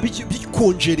biriya bintu biba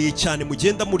bikonjereye cyane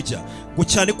mugenda murya, ngo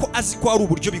cyane ko azi ko ari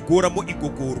uburyo bigoramo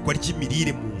igogorwa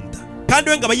ry'imirire mu nda, kandi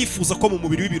we ngo aba yifuza ko mu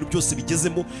mubiri w'ibintu byose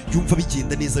bigezemo yumva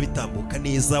bigenda neza, bitambuka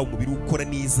neza, umubiri ukora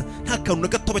neza, nta kantu na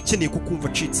gato aba akeneye ko kumva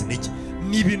acitse intege.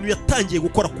 Ni ibintu yatangiye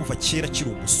gukora kuva kera akiri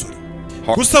umusore.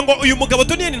 gusa ngo uyu mugabo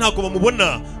Donnie Yen ntabwo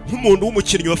bamubona nk'umuntu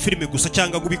w'umukinnyi wa filime gusa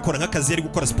cyangwa gubikora nk'akazi yari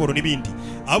gukora siporo n'ibindi,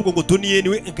 ahubwo ngo Donnie Yen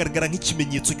we agaragara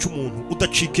nk'ikimenyetso cy'umuntu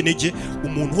udacika intege,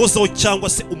 umuntu hozaho cyangwa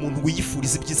se umuntu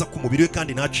wiyifuriza ibyiza ku mubiri we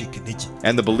kandi ntacike intege.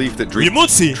 Uyu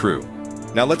munsi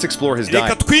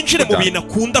reka twinjire mu bintu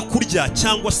akunda kurya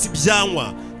cyangwa se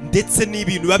ibyanywa ndetse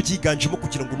n'ibintu biba byiganjemo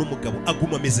kugira ngo n'umugabo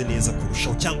agume ameze neza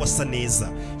kurushaho cyangwa se neza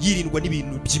yirindwa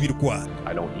n'ibintu by'ibirwara.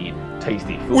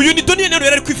 Uyu ni Donnie Yen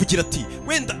rero ari kwivugira ati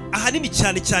wenda ahanini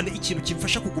cyane ikintu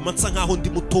kimfasha kuguma nsa nkaho ndi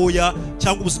mutoya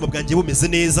cyangwa ubuzima bwanjye bumeze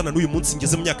neza na n'uyu munsi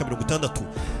ngeze mu myaka 60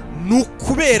 ni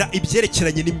ukubera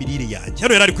ibyerekeranye n'imirire yanjye.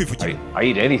 Hano yari ari kwivugira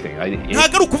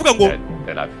ntabwo ari ukuvuga ngo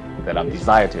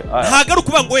ntabwo ari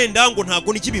ukuvuga ngo wenda ngo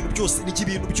ntabwo n'iki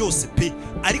ibintu byose pe,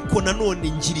 ariko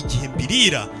nanone ngira igihe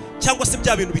mbirira cyangwa se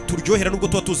bya bintu bituryohera nubwo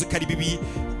tuba tuzi ko ari bibi,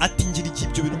 ati ngira igihe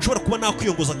ibyo bintu nshobora kuba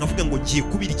nakwiyongoza nkavuga ngo ngiye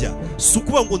kubirya, si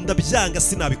ukuvuga ngo ndabyanga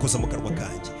sinabikoza mu kanwa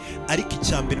kanjye, ariko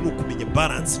icya mbere ni ukumenya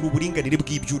balance n'uburinganire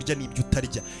bw'ibyo urya n'ibyo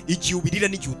utarya, igihe ubirira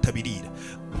n'igihe utabirira.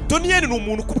 Donnie Yen ni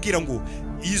umuntu ukubwira ngo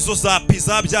izo za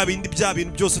pizza bya bintu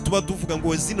byose tuba duvuga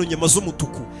ngo zino nyama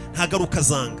z'umutuku ntagaruka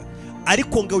zanga,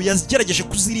 ariko ngo yazigerageje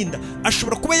kuzirinda,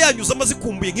 ashobora kuba yanyuza amazi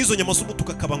kumbuye nk'izo nyama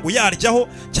z'umutuku akaba ngo yaryaho,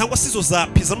 cyangwa se izo za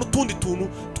pizza n'utundi tuntu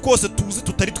twose tuzi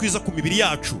tutari twiza ku mibiri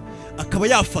yacu akaba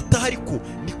yafata, ariko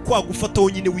ni kwa gufata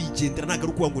wonyine wigendera, ntabwo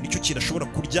ari ukuvuga ngo nicyo kintu ashobora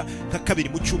kurya nka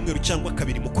 2 mu cyumweru cyangwa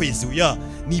 2 mu kwezi. Oya,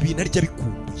 ni ibintu arya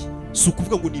bikumbuye, si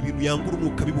ukuvuga ngo ni ibintu yangura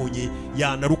unuka bibonye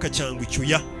yanaruka cyangwa icyo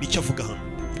ya nicyo avuga hano.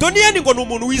 Donnie Yen ngo ni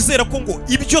umuntu wizera ko ngo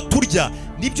ibyo turya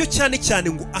nibyo cyane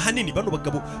ngo ahanini bano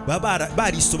bagabo baba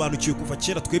barisobanukiwe kuva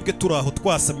kera, twebwe turi aho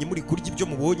twasamye muri kurya ibyo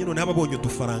mubonye, none ababonye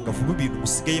udufaranga vuba ibintu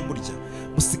musigaye murya,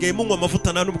 musigaye munywa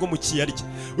amavuta nta nubwo mukiyarya.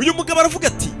 Uyu mugabo aravuga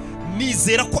ati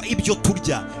nizera ko ibyo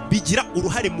turya bigira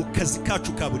uruhare mu kazi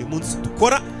kacu ka buri munsi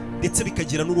dukora, ndetse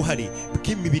bikagira n'uruhare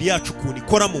bw'imibiri yacu ukuntu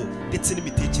ikoramo ndetse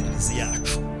n'imitekerereze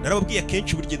yacu. Narababwiye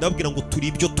akenshi buri gihe ndababwira ngo turi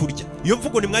ibyo turya, iyo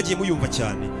mvugo nimwagiye muyumva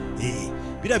cyane.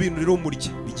 Biriya bintu rero murya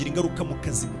bigira ingaruka mu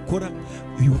kazi mukora,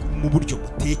 mu buryo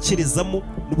mutekerezamo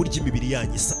n'uburyo imibiri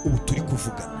yanyu isa ubu turi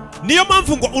kuvugana. Niyo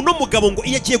mpamvu ngo uno mugabo ngo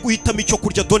iyo agiye guhitamo icyo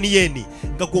kurya Donnie Yen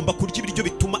ngo agomba kurya ibiryo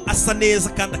bituma asa neza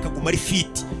kandi akaguma ari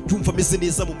fit, yumva ameze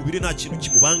neza mu mubiri nta kintu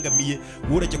kimubangamiye.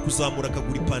 Wowe urajya kuzamura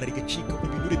akagura ipantaro igacika,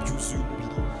 ibinure byuzuye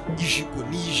umubiri, ijigo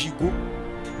n'ijigo.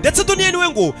 Ndetse Donnie Yen we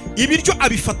ngo ibiryo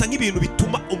abifata nk'ibintu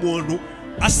bituma umuntu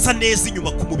asa neza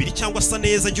inyuma ku mubiri cyangwa asa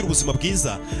neza agira ubuzima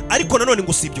bwiza, ariko nanone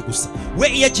ngo si ibyo gusa, we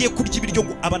iyo agiye kurya ibiryo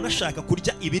ngo aba anashaka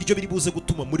kurya ibiryo biri buze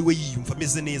gutuma muri we yiyumva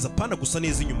ameze neza, pana gusa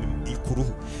neza inyuma ku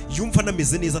ruhu, yumva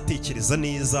anameze neza, atekereza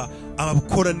neza,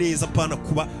 abakora neza, pana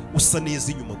kuba usa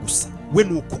neza inyuma gusa, we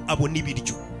nuko abona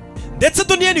ibiryo. Ndetse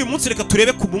Donnie Yen uyu munsi reka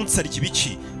turebe ku munsi arya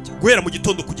ibiki guhera mu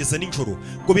gitondo kugeza nijoro,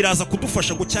 ngo biraza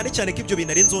kudufasha ngo cyane ko ibyo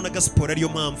binarenzeho n'agasiporo, ariyo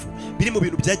mpamvu biri mu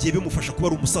bintu byagiye bimufasha kuba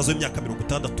ari umusaza w'imyaka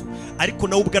 60, ariko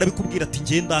nawe ubwo arabikubwira ati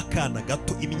ngenda akana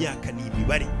gato, imyaka ni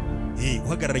imibare.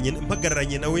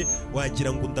 Mpagararanye nawe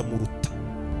wagira ngo ndamuruta.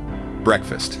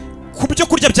 Breakfast. Ku byo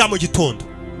kurya bya mu gitondo,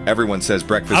 Everyone says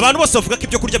breakfast. Abantu bose bavuga ko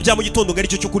ibyo kurya bya mu gitondo ngari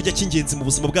cyo kurya cy'ingenzi mu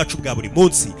buzima bwacu bwa buri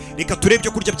munsi. Reka turebe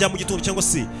ibyo kurya bya mu gitondo cyangwa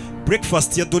se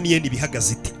breakfast ya Donnie Yen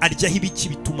bihagaze ite, aryaho ibiki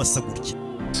bituma asa gutya.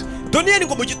 Donnie Yen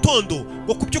ngo mu gitondo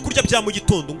ngo ku byo kurya bya mu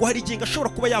gitondo ngo hari igihe ashobora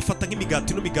kuba yafata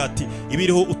nk'imigati n'imigati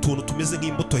ibiriho utuntu tumeze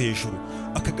nk'imbuto hejuru,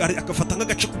 akafata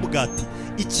nk'agace k'umugati.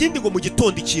 Ikindi ngo mu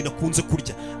gitondo ikintu akunze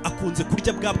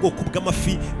kurya bwa bwoko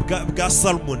bw'amafi bwa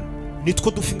salmon,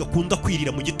 nitwo dufi ngakunda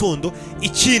kwirira mu gitondo.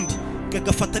 Ikindi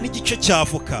ngagafata n'igice cya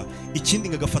avoka, ikindi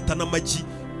ngagafata n'amagi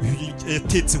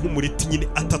yatetse nk'umureti nyine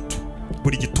 3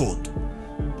 buri gitondo.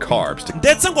 Carbs.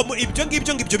 Ndetse ngo ibyo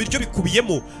biryo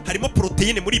bikubiyemo harimo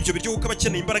proteine muri ibyo biryo kuko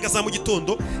abakeneye imbaraga za mu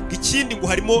gitondo. Ikindi ngo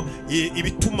harimo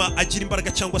ibituma agira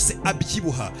imbaraga cyangwa se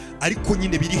abyibuha, ariko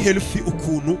nyine biri healthy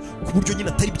ukuntu ku buryo nyine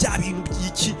atari bya bintu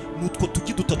by'iki n'utwo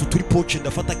tugi dutatu turi poche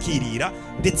ndafata kirira,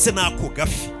 ndetse nako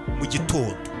gafi mu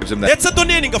gitondo. Ndetse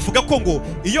Donnie Yen ngavuga ko ngo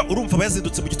iyo urumva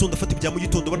bayazindutse mu gitondo afata ibya mu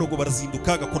gitondo, bano ngo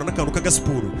barazinduka agakora n'akantu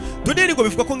k'agasiporo. Donnie Yen ngo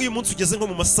bivuga ko nk'iyo munsi ugeze nko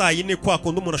mu masaa 4 kwa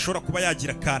kondo umuntu ashobora kuba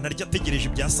yagira kana arya ategereje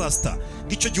ibya saa sita,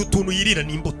 ngicyo gihe utuntu yirira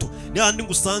n'imbuto. N'ahandi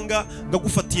ngo usanga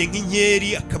ngagufatiye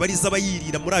nk'inkeri akaba ari zaba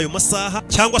yirira muri ayo masaha,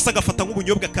 cyangwa se agafata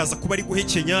nk'ubunyobwa akaza kuba ari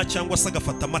guhekenya, cyangwa se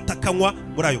agafata amata akanywa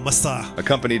muri ayo masaha.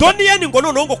 Donnie Yen ngo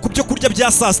noneho ngo ku byo kurya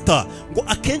bya saa sita ngo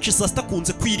akenshi saa sita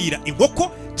akunze kwirira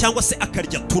inkoko cyangwa se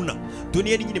akarya tuna.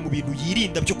 Donnie Yen nyine mu bintu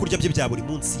yirinda byo kurya bye bya buri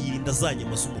munsi yirinda za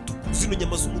nyama z'umutuku. Zino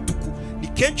nyama z'umutuku ni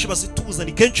kenshi bazitubuza,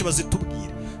 ni kenshi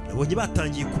bazitubwira. Nabonye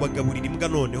batangiye kubagaburira imbwa,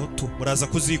 noneho muraza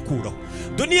kuzikuraho.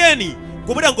 Donnie Yen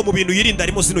ngo buriya ngo mu bintu yirinda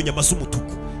harimo zino nyama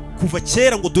z'umutuku. Kuva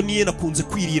kera ngo Donnie Yen akunze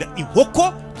kwirira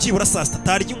inkoko byibura saa sita,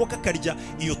 atarya inkoko akarya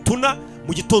iyo tuna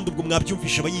mu gitondo ubwo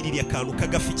mwabyumvisha bayiririye akantu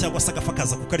kagafi cyangwa se agafa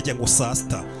kaza kukarya ngo saa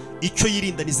sita. Icyo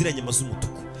yirinda ni ziriya nyama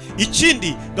z'umutuku.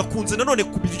 Ikindi gakunze nanone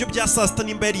ku biryo bya saa sita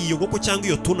nimba yari iyo nkoko cyangwa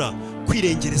iyo tuna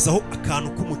kwirengerezaho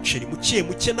akantu k'umuceri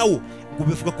muke nawo ngo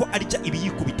bivuga ko arya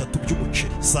ibiyiko 3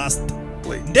 by'umuceri saa sita.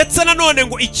 Ndetse nanone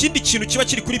ngo ikindi kintu kiba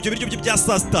kiri kuri ibyo biryo bya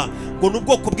saa sita ngo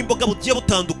n'ubwoko bw'imboga bugiye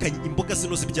butandukanye, imboga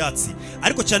zino z'ibyatsi,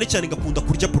 ariko cyane cyane ngakunda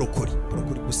kurya brokoli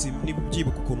gusa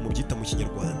nibyibuka ukuntu mubyita mu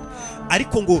Kinyarwanda.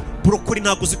 Ariko ngo brokoli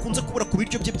ntabwo zikunze kubura ku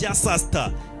biryo bya saa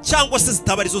sita, cyangwa se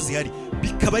zitaba arizo zihari,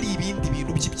 bikaba ari ibindi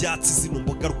bintu by'ibyatsi zino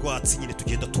mboga rwatsi nyine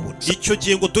tugenda tubona. Icyo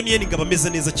gihe ngo Donnie Yen ngaba ameze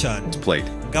neza cyane,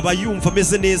 ngaba yumva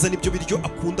ameze neza, nibyo biryo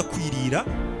akunda kwirira.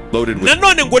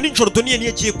 Nanone ngo ninjoro Donnie Yen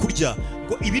yagiye kurya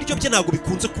ngo ibiryo bye ntabwo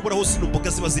bikunze kuburaho zino mboga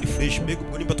ziba ziri fresh, mbega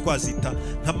ubwo nimba twazita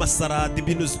nk'amasarade,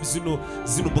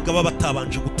 zino mboga baba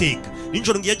batabanje guteka.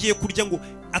 Ninjoro ngo yagiye kurya ngo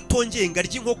atongeye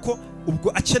ngarya inkoko,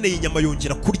 ubwo akeneye inyama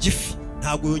yongera kurya ifi,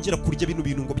 ntabwo yongera kurya bino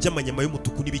bintu ngo by'amanyama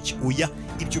y'umutuku n'ibiki, oya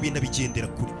ibyo bintu bigendera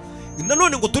kuri.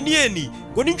 Nanone ngo Donnie Yen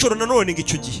ngo ninjoro nanone ngo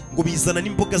icyo gihe ngo bizana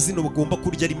n'imboga zino bagomba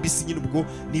kurya ari mbisi nyine, ubwo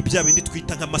ni bya bindi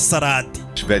twita nk'amasarade.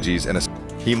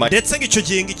 Ndetse ngo icyo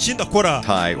gihe ngo ikindi akora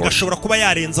gashobora kuba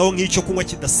yarenzaho nk'icyo kunywa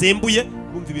kidasembuye.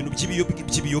 Urumva ibintu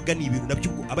by'ibiyoga ni ibintu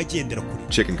nabyo aba agendera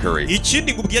kure.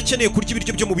 Ikindi ngo ubwo akeneye kurya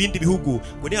ibiryo byo mu bindi bihugu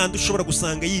ngo ni handi ushobora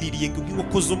gusanga yiririye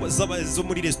nk'inkoko zo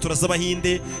muri resitora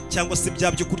z'Abahinde cyangwa se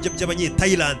bya byo kurya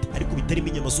by'Abanye-Thailand ariko bitarimo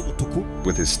inyama z'umutuku,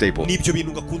 n'ibyo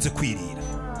bintu ngakunze kwirira.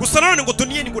 Gusa nanone ngo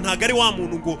Donnie Yen ngo ntago ari wa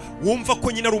muntu ngo wumva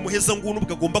ko nyine ari umuheza ngunu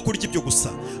ubwo agomba kurya ibyo gusa.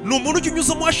 Ni umuntu ujya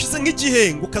unyuzamo hashize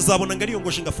nk'igihe ngo ukazabona ngo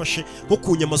ariyongoje ngafashe nko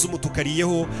ku nyama z'umutuku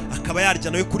ariyeho, akaba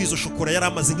yarya nawe kuri izo shokora yari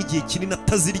amaze nk'igihe kinini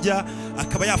atazirya,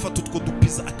 akaba yafata utwo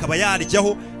dupiza akaba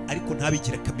yaryaho, ariko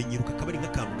ntabigire akamenyero, kakaba ari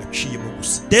nk'akantu gaciyemo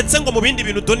gusa. Ndetse ngo mu bindi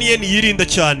bintu Donnie Yen yirinda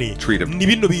cyane ni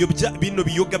bino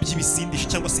biyoga by'ibisindisha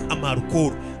cyangwa se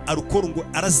amarukoro. Arukoro ngo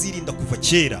arazirinda kuva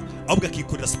kera, ahubwo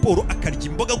akikorera siporo, akarya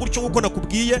imboga gutyo nk'uko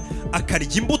nakubwiye,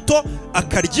 akarya imbuto,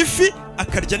 akarya ifi,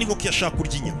 akarya n'inkoko yashaka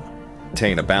kurya inyama.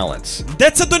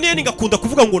 Ndetse Donnie Yen ngakunda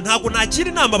kuvuga ngo ntabwo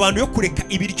nagira inama abantu yo kureka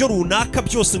ibiryo runaka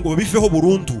byose ngo babiveho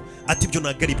burundu, ati ibyo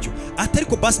ntabwo ari byo, ati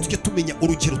ariko basi tujye tumenya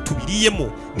urugero tubiriyemo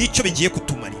n'icyo bigiye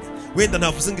kutumarira. Wenda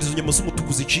navuze ngo izo nyama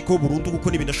z'umutuku zicikaho burundu kuko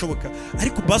ntibinashoboka,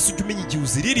 ariko basi ujye umenya igihe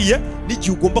uziririye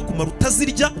n'igihe ugomba kumara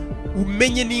utazirya,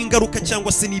 umenye n'ingaruka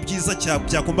cyangwa se n'ibyiza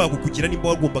byagombaga kukugira nimba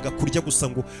wagombaga kurya gusa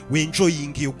ngo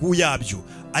wenjoyinge yo guyabyo,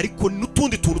 ariko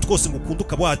n'utundi tuntu twose ngo ukunda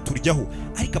ukaba waturyaho,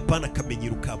 ariko apana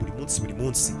akamenyero ka buri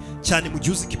munsi, cyane mu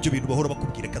gihe uzi ko ibyo bintu bahora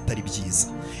bakubwira ko atari byiza.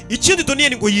 Ikindi Donnie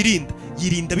Yen ngo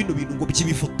yirinda bino bintu ngo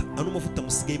by'ibivuta, ano mavuta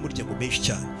musigaye murya ngo menshi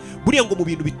cyane, buriya ngo mu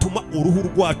bintu bituma uruhu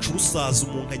rwacu rusaza,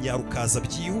 umuntu anyarukaza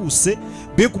byihuse,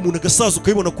 mbega umuntu agasaza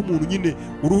ukabibona ko umuntu nyine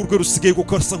uruhu rwe rusigaye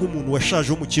ko asa nk'umuntu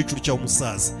washaje w'umukecuru cyangwa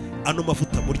umusaza. Ano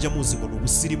mavuta murya muzi ngo ni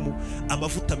ubusirimu,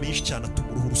 amavuta menshi cyane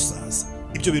atuma uruhu rusaza.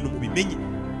 Ibyo bintu mubimenye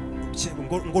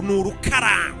ngo ni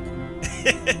urukarango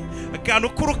akantu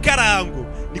k'urukarango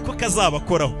niko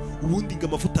kazabakoraho, ubundi ngo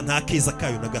amavuta nta keza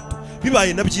kayo na gato.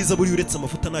 Bibaye na byiza buri uretse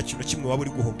amavuta nta kintu kimwe waba uri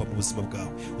guhomba mu buzima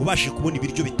bwawe, ubashe kubona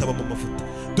ibiryo bitabamo amavuta.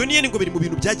 Donnie Yen ngo biri mu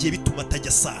bintu byagiye bituma atajya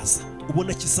asaza,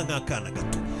 ubona kisa nk'akana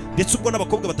gato. Ndetse ubwo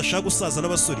n'abakobwa badashaka gusaza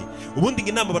n'abasore, ubundi ngo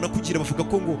inama banakugira bavuga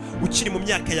ko ngo ukiri mu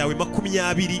myaka yawe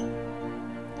 20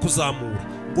 kuzamura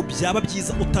ngo byaba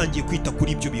byiza utangiye kwita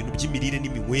kuri ibyo bintu by'imirire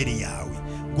n'iminywere yawe,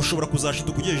 ngo ushobora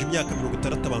kuzashita kugejeje imyaka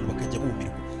 60 abantu bakajya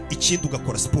bumirwa. Ikindi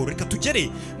ugakora siporo. Reka tugere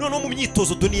noneho mu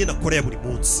myitozo Donnie Yen akora ya buri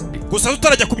munsi. Gusa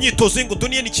tutarajya ku myitozo ngo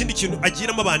Donnie Yen ikindi kintu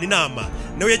agiramo abantu inama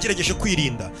nawe yagerageje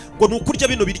kwirinda ngo ni ukurya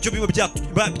bino biryo biba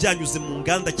byanyuze mu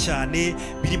nganda cyane,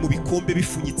 biri mu bikombe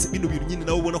bifunyitse, bino bintu nyine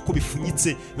nawe ubona ko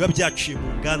bifunyitse biba byaciye mu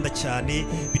nganda cyane,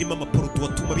 birimo amaproduit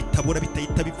atuma bitabora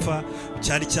bitahita bipfa,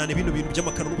 cyane bino bintu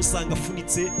by'amakara n'ubusanga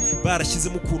afunitse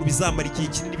barashyizemo ukuntu bizamara igihe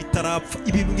kinini bitarapfa.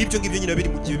 Ibintu nk'ibyo nyine biri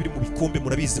mu gihe biri mu bikombe,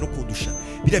 murabizi no kundusha,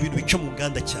 biriya bintu bica mu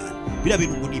nganda cyane, biriya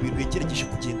bintu ngo ni ibintu yagerageje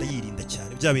kugenda yirinda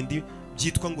cyane, bya bindi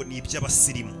byitwa ngo ni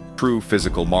iby'abasirimu. True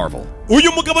physical marvel.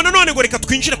 Uyu mugabo nanone ngo reka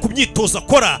twinjire ku myitozo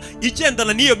akora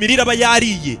igendana n'iyo mirire aba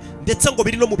yariye, ndetse ngo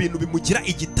biri no mu bintu bimugira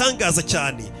igitangaza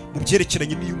cyane mu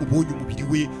byerekeranye n'iyo umubonye umubiri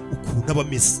we ukuntu aba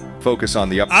ameze. Focus on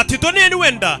the ati Donnie Yen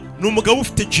wenda ni umugabo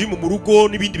ufite gym mu rugo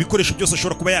n'ibindi bikoresho byose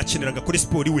ashobora kuba yakenera agakora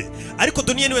siporo iwe, ariko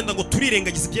Donnie Yen wenda ngo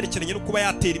turirengagiza ibyerekeranye no kuba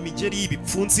yatera imigeri,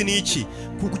 ibipfunsi n'iki,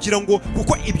 kugira ngo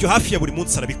kuko ibyo hafi ya buri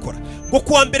munsi arabikora. Ngo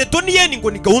kuwa mbere Donnie Yen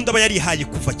ngo ni gahunda aba yarihaye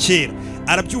kuva kera,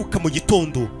 arabyuka mu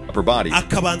gitondo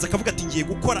akabanza akavuga ati ngiye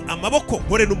gukora amaboko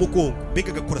nkore n'umugongo,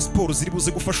 mbega agakora siporo ziri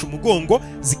buze gufasha umugongo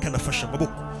zikanafasha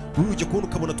amaboko. Ujya kubona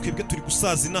ukabona twebwe turi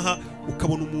gusaza inaha,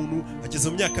 ukabona umuntu ageze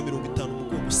mu myaka 50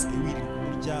 umugongo usigaye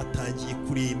wirirwa byatangiye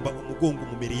kuremba, umugongo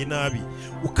umumereye nabi,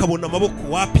 ukabona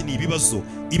amaboko wapi ni ibibazo,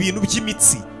 ibintu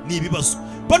by'imitsi ni ibibazo.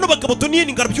 Bano bagabo Donnie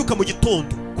Yen ngarabyuka mu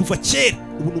gitondo kuva kera,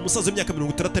 ubu ni umusaza w'imyaka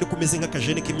 60 ariko umeze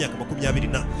nk'akajene k'imyaka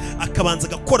 20 akabanza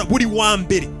agakora buri wa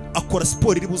mbere, akora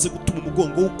siporo iri buze gutuma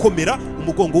umugongo ukomera,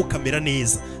 umugongo ukamera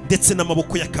neza, ndetse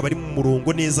n'amaboko yakaba ari mu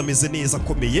murongo neza, ameze neza,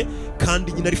 akomeye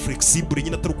kandi nyine ari flexible,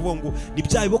 nyine atari kuvuga ngo ni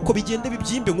bya biboko bigende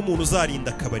bibyimbe nk'umuntu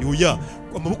uzarinda akabari. Oya,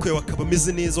 amaboko yawe akaba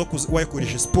ameze neza,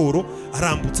 wayakoresha siporo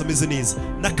arambutse ameze neza,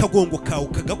 n'akagongo kawe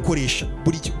kagakoresha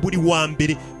buri wa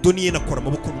mbere. Donnie Yen akora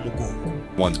amaboko n'umugongo.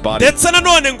 Ndetse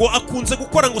nanone ngo akunze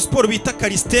gukora ngo siporo bita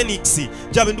calisthenics,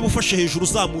 bya bindi ubufashe hejuru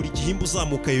uzamura igihimba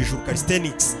uzamuka hejuru,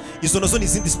 calisthenics. Izo nazo ni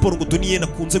izindi siporo ngo Donnie Yen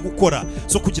akunze gukora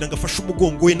zo kugira ngo afashe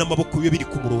umugongo we n'amaboko bibe biri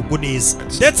ku murongo neza.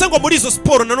 Ndetse ngo muri izo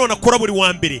siporo nanone akora buri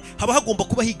wa mbere haba hagomba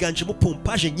kuba higanjemo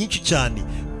pompage nyinshi cyane.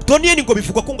 Donnie Yen ngo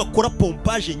bivugwa ko ngo akora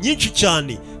pompage nyinshi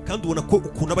cyane, kandi ubona ko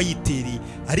ukuntu aba yitereye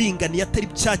aringaniye, atari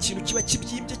cya kintu kiba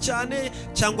kibyimbye cyane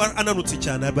cyangwa ananutse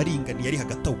cyane, aba aringaniye ari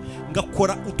hagati aho.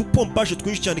 Ngakora udupompage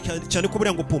twinshi cyane cyane ko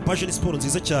buriya ngo pompage ni siporo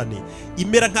nziza cyane,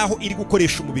 imera nkaho iri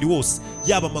gukoresha umubiri wose,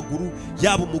 yaba amaguru,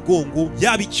 yaba umugongo,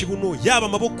 yaba ikibuno, yaba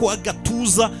amaboko,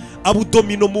 agatuza,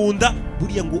 abdomino mu nda.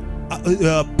 Buriya ngo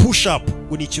push up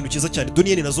ngo ni ikintu cyiza cyane.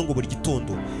 Donnie Yen nazo ngo buri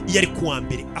gitondo iyo ari kuwa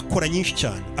mbere akora nyinshi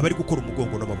cyane, aba ari gukora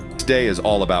umugongo n'amaboko. Today is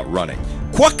all about running.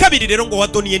 Kuwa kabiri rero ngo wa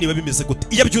Donnie Yen babimeze gute?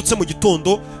 Iyo abyutse mu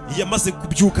gitondo, yamaze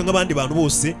kubyuka nk'abandi bantu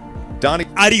bose,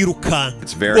 arirukanka.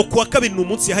 Ngo kuwa kabiri ni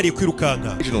umunsi yahariye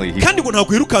kwirukanka, kandi ngo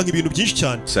ntabwo yirukanka ibintu byinshi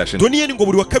cyane. Donnie Yen ngo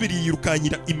buri wa kabiri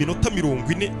yirukankira iminota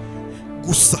 40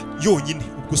 gusa yonyine,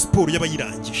 ubwo siporo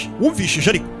yabayirangije. Wumvishije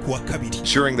ariko kuwa kabiri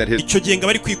icyo gihe ngo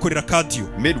bari kwikorera cardio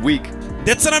midweek.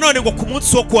 Ndetse nanone ngo ku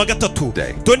munsi wo kuwa gatatu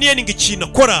Donnie Yen ngo ikintu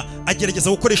akora, agerageza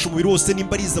gukoresha umubiri wose,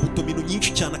 nimba ari izabdomino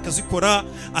nyinshi cyane akazikora,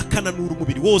 akananura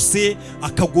umubiri wose,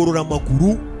 akagorora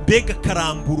amaguru, mbega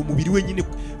akarambura umubiri we nyine,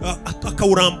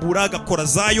 akawurambura, agakora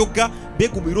za yoga,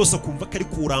 mbega umubiri wose akumva ko ari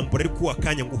kuwurambura, ariko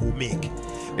akanya ngo uhumeke.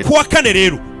 Kuwa kane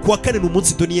rero, kuwa kane ni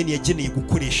umunsi Donnie Yen yageneye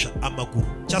gukoresha amaguru,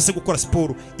 cyangwa se gukora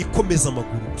siporo ikomeza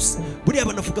amaguru gusa. Buriya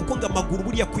banavuga ko ngo amaguru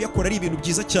buriya kuyakora ari ibintu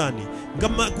byiza cyane, ngo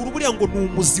amaguru buriya ngo ni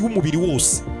umuzi w'umubiri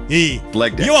wose.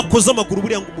 Iyo wakoze amaguru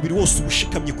buriya ngo umubiri wose uba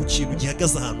ushikamye ku kintu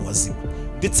gihagaze ahantu hazima.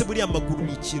 Ndetse buriya amaguru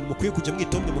ni ikintu mukwiye kujya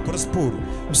mwitaho mwe mukora siporo.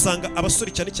 Usanga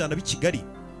abasore cyane cyane ab'i Kigali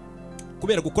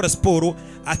kubera gukora siporo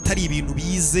atari ibintu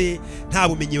bize, nta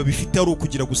bumenyi babifite, ari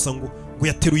ukugira gusa ngo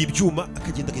yateruye ibyuma,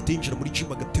 akagenda agahita yinjira muri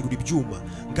gym agaterura ibyuma,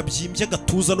 ngabyimbye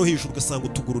agatuza no hejuru, ugasanga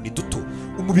utuguru ni duto,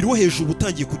 umubiri wo hejuru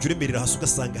utangiye kujya uremerera hasi,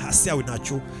 ugasanga hasi yawe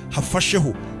ntacyo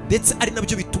hafasheho. Ndetse ari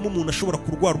nabyo bituma umuntu ashobora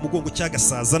kurwara umugongo cyangwa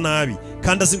agasaza nabi,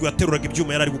 kandi azi ngo yateruraga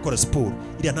ibyuma yari ari gukora siporo.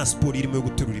 Iriya nta siporo irimo yo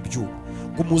guterura ibyuma.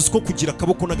 Ngo muzi ko kugira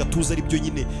akaboko n'agatuza ari byo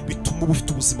nyine bituma uba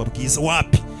ufite ubuzima bwiza.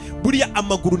 Wapi, buriya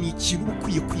amaguru ni ikintu uba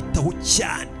ukwiye kwitaho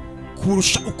cyane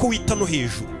kurusha uko wita no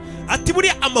hejuru. Ati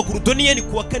buriya amaguru Donnie Yen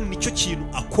kuwa kane nicyo kintu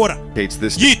akora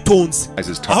yitonze,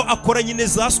 aho akora nyine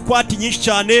za squat nyinshi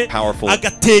cyane,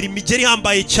 agatera imigeri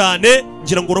ihambaye cyane.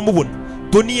 Ngira ngo uramubona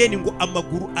Donnie Yen ngo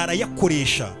amaguru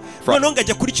arayakoresha, noneho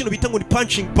ngajya kuri kino bita ngo ni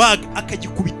punching bag,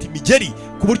 akagikubita imigeri,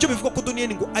 ku buryo bivuga ko Donnie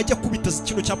Yen ngo ajya kubita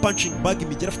kino cya punching bag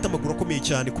imigeri afite amaguru akomeye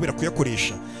cyane kubera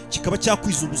kuyakoresha, kikaba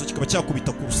cyakwizunguza, kikaba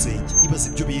cyakubita ku rusenge. Ibaze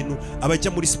ibyo bintu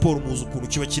abajya muri siporo muzi ukuntu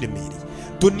kiba kiremereye.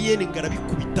 Donnie Yen ngo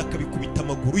arabikubita, akabikubita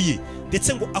amaguru ye,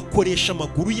 ndetse ngo akoresha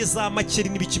amaguru ye za makeri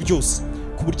n'ibiki byose,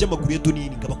 ku buryo amaguru ya Donnie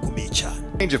Yen ngo aba akomeye cyane.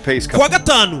 Kuwa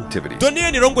gatanu Donnie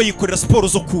Yen ngo yikorera siporo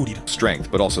zo kurira,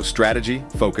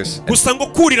 gusa ngo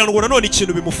kurira ngo nanone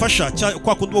ikintu bimufasha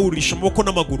kwa kundi bawuririsha amaboko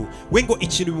n'amaguru, we ngo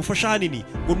ikintu bimufasha hanini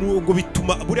ngo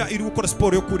bituma buriya iri gukora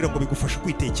siporo yo kurira ngo bigufasha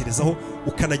kwitekerezaho,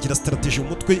 ukanagira strategy mu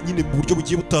mutwe nyine mu buryo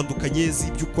bugiye butandukanye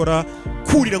z'ibyo ukora.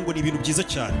 Kurira ngo ni ibintu byiza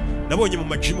cyane. Nabonye mu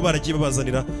majim baragiye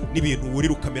babazanira n'ibintu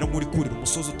wurira ukamera nk'uri kurira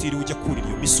umusozi, utiriwe ujya kurira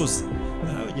iyo misozi.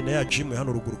 Nyine ya gym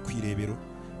hano ruguru kwirebero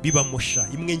bibamosha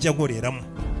imwe njya nkoreramo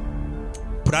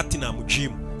platinum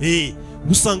gym,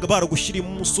 usanga baragushyiriye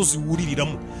mu musozi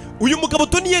wuririramo. Uyu mugabo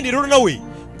Donnie Yen rero nawe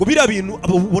ngo biriya bintu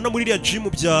ababona muri iriya gym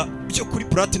byo kuri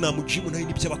platinum gym nayo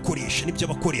nibyo abakoresha, nibyo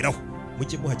abakoreraho.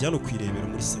 Mujye muhajya hano kwirebera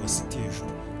muri Saba City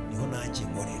hejuru, niho nanjye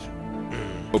nkorera.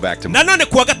 Nanone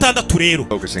kuwa gatandatu rero,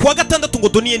 kuwa gatandatu ngo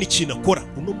Donnie Yen ikintu akora,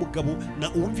 uno mugabo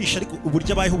na uwumvisha ariko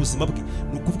uburyo abayeho ubuzima bwe,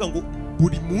 ni ukuvuga ngo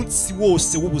buri munsi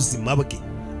wose w'ubuzima bwe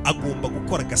agomba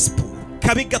gukora gasiporo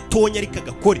kabe gatonya ariko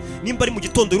agakore. Nimba ari mu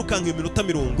gitondo yirukanka iminota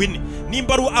 40,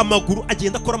 nimba ari amaguru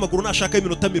agenda akora amaguru nashaka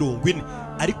iminota 40,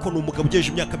 ariko ni umugabo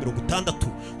ugejeje imyaka 60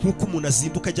 nk'uko umuntu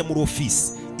azinduka ajya muri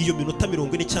office, iyo minota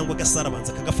 40 cyangwa gasara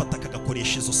abanza akagafata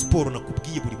akagakoresha izo siporo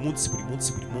nakubwiye buri munsi.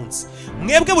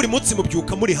 Mwebwe buri munsi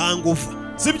mubyuka muri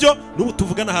hangover sibyo n'ubu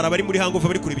tuvugana hari abari muri hangover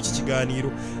bari kureba iki kiganiro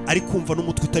ari kumva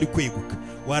n'umutwe utari kweguka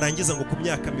warangiza ngo ku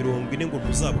myaka 40 ngo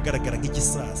ntuzaba ugaragara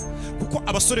nk'igisaza kuko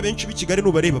abasore benshi b'i Kigali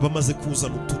nubareba bamaze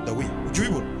kuzana utunda we ujye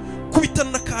ubibona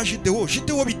kubitana na ka Jideo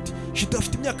biti Jideo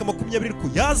afite imyaka 20 ariko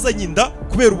yazanye inda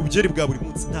kubera ububyeri bwa buri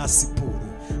munsi nta siporo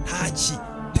ntaki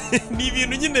ni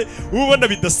ibintu nyine ubona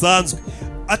bidasanzwe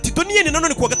ati Donnie Yen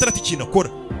nanone kuwa gatandatu ikintu akora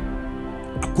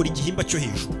igihimba cyo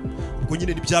hejuru ubwo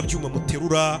nyine ni bya byuma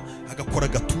muterura agakora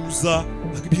gatuza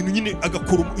ibintu nyine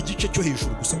agakora igice cyo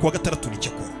hejuru gusa kuwa gatandatu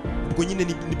nicyo akora ubwo nyine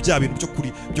ni bya bintu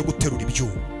byo guterura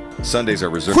ibyuma Sundays are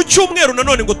reserved. Ku cyumweru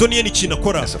nanone ngo Donnie Yen ikintu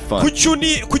akora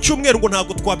ku cyumweru ngo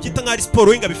ntabwo twabyita nk'ari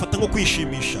siporo wenga bifata nko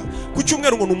kwishimisha ku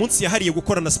cyumweru ngo n'umunsi yahariye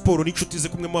gukora na siporo n'inshuti ze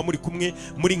kumwe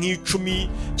muri nk'icumi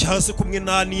cyangwa se kumwe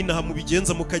naha mu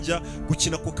bigenza mukajya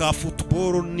gukina ku ka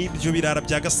football n'ibyo birara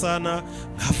bya gasana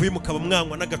havuye mukaba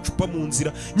mwanywa n'agacupa mu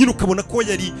nzira nyine ukabona ko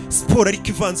yari siporo ariko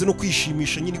ivanze no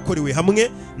kwishimisha nyine ikorewe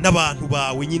hamwe n'abantu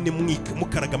bawe nyine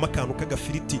mukaragama akantu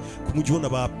k'agafiriti ku mujyi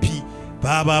ubona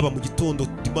baba mu gitondo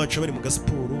dimanche bari mu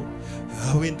gasiporo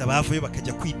wenda bavuye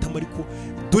bakajya kwitama ariko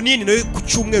Donnie Yen nawe ku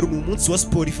cyumweru ni umunsi wa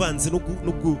siporo ivanze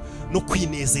no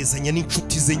kwinezezanya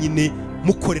n'inshuti ze nyine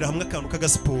mukorera hamwe akantu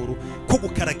k'agasiporo ko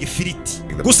gukaraga ifiriti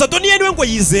gusa Donnie Yen we ngo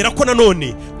yizera ko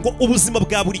nanone ngo ubuzima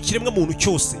bwa buri kiremwa muntu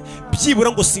cyose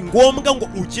byibura ngo si ngombwa ngo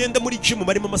ugende muri gym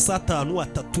marimo amasaha 5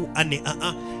 3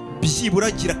 4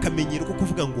 byibura gira akamenyero ko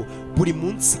kuvuga ngo buri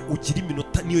munsi ugira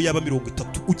iminota niyo yaba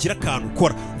 30 ugira akantu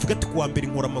ukora uvuga ati kuwa mbere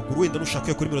nkora amaguru wenda nushaka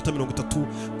yakora iminota 30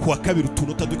 kuwa kabiri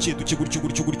utunota duke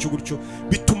gutyo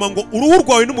bituma ngo uruhu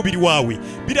rwawe n'umubiri wawe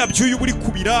biriya byuyu buri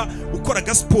kubira ukora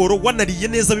gasiporo wanariye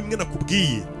neza bimwe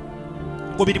nakubwiye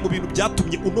ngo biri mu bintu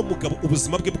byatumye uno mugabo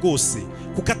ubuzima bwe bwose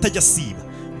kuko atajya siba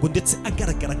ngo ndetse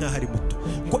agaragara nk'aho ari muto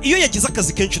ngo iyo yagize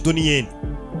akazi kenshi Donnie Yen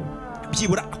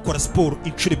byibura akora siporo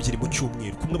inshuro 2 mu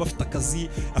cyumweru kumwe bafite akazi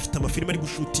afite amafilime ari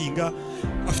gushutinga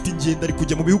afite ingendo ari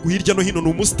kujya mu bihugu hirya no hino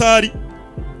n'umusitari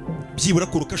byibura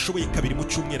kuruka ashoboye 2 mu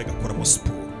cyumweru agakora mu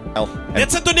siporo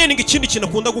ndetse Donnie Yen ikindi kintu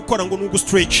akunda gukora ngo nugu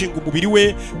stretching umubiri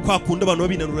we kwakunda abantu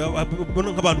babinanura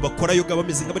nk'abantu bakora yoga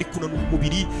bameze nk'abari kunanura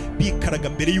umubiri bikaraga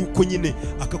mbere yuko nyine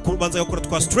akabanza agakora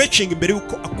twa stretching mbere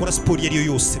yuko akora siporo yari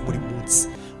yose muri munsi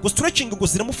ngo stretching ngo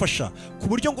ziramufasha ku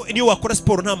buryo ngo niyo wakora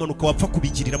siporo nta manuka wapfa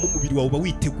kubigiriramo umubiri wawe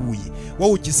witeguye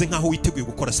wawugize nkaho witeguye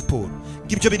gukora siporo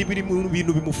ngibyo biri mu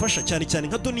bintu bimufasha cyane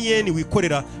nka Donnie Yen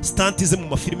wikorera stunt ze mu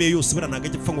mafilime yose baranaga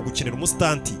gipfa ngo gukenera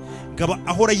umustanti ngaba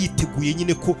ahora yiteguye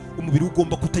nyine ko umubiri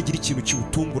ugomba kutagira ikintu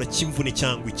kiwutungura kimvune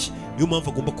cyangwa iki niyo mpamvu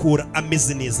agomba kuhora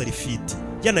ameze neza ari fit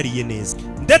yanariye neza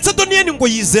ndetse Donnie Yen ngo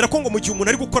yizera ko ngo mu gihe umuntu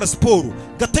ari gukora siporo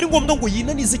gatari ngombwa ngo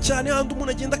yinanize cyane handi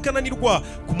umuntu agenda akananirwa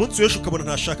ku munsi w'ejo ukabona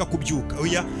ntashaka kubyuka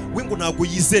oya we ngo ntabwo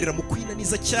yizerera mu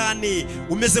kwinaniza cyane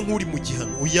umeze nk'uri mu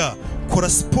gihano oya kora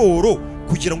siporo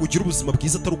kugira ngo ugire ubuzima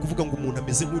bwiza atari ukuvuga ngo umuntu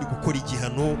ameze nk'uri gukora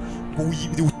igihano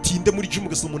ngo utinde muri gym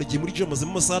ugasoma umuntu agiye muri gym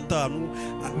amazemo amasaha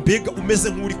 5 mbega umeze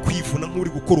nk'uri kwivuna nk'uri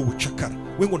gukora ubucakara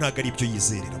we ngo ntabwo ari ibyo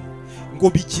yizereramo ngo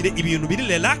bigire ibintu biri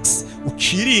relax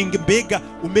uciringe mbega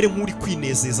umere nk'uri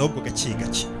kwinezeza ahubwo gake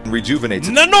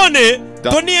nanone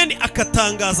Donnie Yen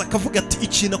akatangaza akavuga ati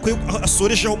ikintu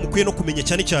asoreshaho mukwiye no kumenya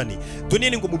cyane Donnie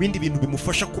Yen ngo mu bindi bintu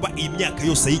bimufasha kuba iyi myaka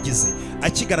yose ayigize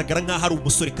akigaragara nk'aho ari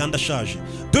umusore kandi ashaje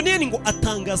Donnie Yen ngo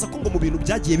atangaza ko ngo mu bintu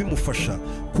byagiye bimufasha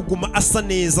kuguma asa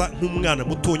neza nk'umwana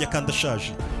mutonya kandi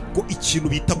ashaje ngo ikintu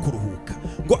bita kuruhuka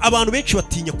ngo abantu benshi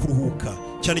batinya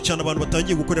kuruhuka cyane abantu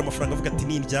batangiye gukorera amafaranga avuga ati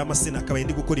nindyama se nakabaye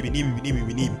ndi gukora ibi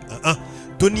nibi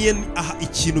Donnie Yen aha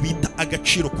ikintu bita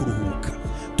agaciro kuruhuka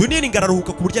Donnie Yen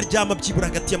ngararuhuka ku buryo aryama byibura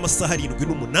hagati y'amasaha 7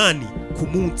 n'8 ku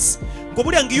munsi ngo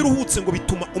buriya ngo iyo uruhutse ngo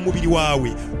bituma umubiri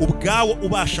wawe ubwawo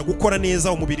ubasha gukora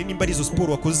neza umubiri nimba ari izo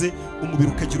siporo wakoze umubiri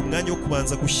ukagira umwanya wo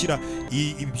kubanza gushyira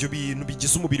ibyo bintu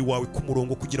bigize umubiri wawe ku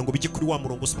murongo kugira ngo bijye kuri wa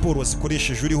murongo siporo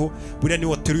wazikoresheje uriho buriya ni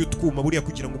wateruye utwuma buriya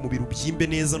kugira ngo umubiri ubyimbe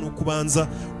neza no kubanza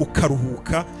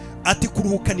ukaruhuka ati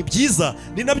kuruhuka ni byiza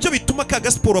ni nabyo bituma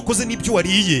kaga siporo wakoze n'ibyo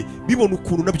wariye bibona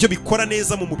ukuntu nabyo bikora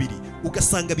neza mu mubiri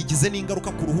ugasanga bigize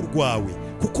n'ingaruka ku ruhu rwawe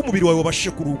kuko umubiri wawe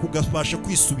wabashe kuruhuka ugabasha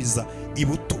kwisubiza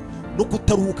ibuto no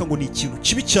kutaruhuka ngo ni ikintu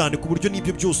kibi cyane ku buryo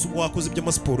n'ibyo byose wakoze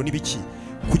by'amasiporo n'ibiki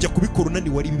kujya kubikora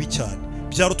unaniwe ari bibi cyane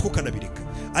byarotwo kanabireka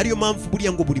ariyo mpamvu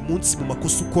buriya ngo buri munsi mu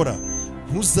makosa ukora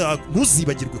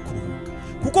ntuzibagirwe kuruhuka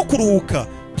kuko kuruhuka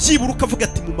byibura ukavuga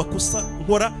ati mu makosa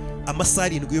nkora amasaha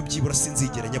 7 yo byibura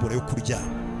sinzigera nyabura yo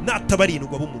kuryama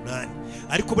natabarindwa bo 8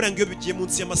 ariko buriya ngo bigiye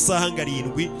munsi y'amasaha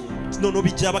 7 none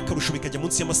bijya bakarusho bikajya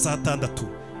munsi y'amasaha 6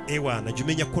 ewana jya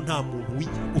umenya ko nta muntu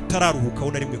utararuhuka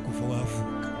wo na rimwe kuva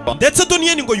wavuka ndetse Donnie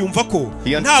Yen ngo yumva ko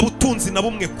nta butunzi na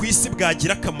bumwe ku isi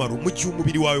bwagira akamaro mu gihe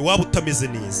umubiri wawe waba utameze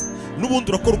neza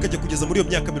n'ubundi urakora ukajya kugeza muri iyo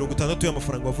myaka 60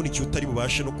 y'amafaranga wavunikiye utari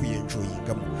bubashe no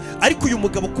kuyenjoyingamo. Ariko uyu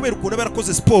mugabo kubera ukuntu aba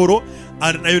yarakoze siporo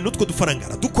nayo nutwo dufaranga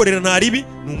aradukorera nta ribi,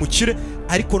 ni umukire,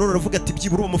 ariko none aravuga ati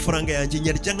byibura amafaranga yanjye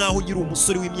nyarya nkaho nyiri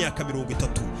umusore w'imyaka 30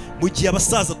 mu gihe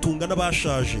abasaza tungana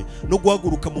bashaje no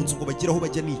guhaguruka mu nzu ngo bagiraho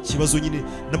bajya ni ikibazo nyine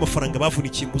n'amafaranga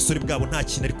bavunikiye mu busore bwabo nta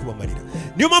kintu ari kubamarira.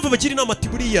 Niyo mpamvu bagira inama ati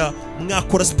buriya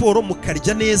mwakora siporo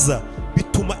mukarya neza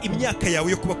bituma imyaka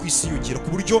yawe yo kuba kwisiyongera ku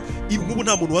buryo nk'ubu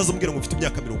nta muntu waza ambwira ngo mfite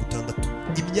imyaka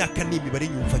 60. Imyaka ni imibare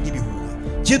nyumva nk'ibihuha.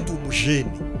 Genda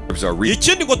umujene.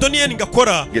 Ikindi ngo Donnie Yen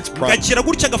ngakora gakira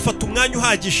gutya agafata umwanya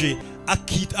uhagije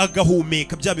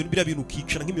agahumeka bya bintu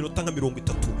ukicara nk'iminota nka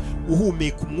 30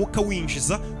 uhumeka umwuka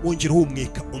winjiza wongera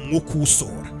uhumeka umwuka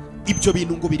usohora. Ibyo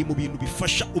bintu ngo biri mu bintu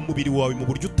bifasha umubiri wawe mu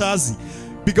buryo utazi,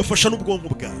 bigafasha n'ubwonko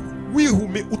bwawe.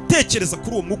 Wihume utekereza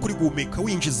kuri uwo mwuka uri guhumeka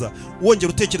winjiza, wongera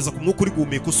utekereza ku mwuka uri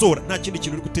guhumeka usohora, nta kindi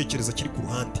kintu uri gutekereza kiri ku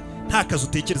ruhande, nta kazi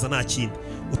utekereza, nta kindi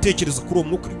utekereza kuri uwo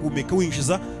mwuka uri guhumeka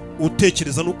winjiza,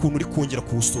 utekereza n'ukuntu uri kongera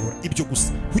kuwusohora. Ibyo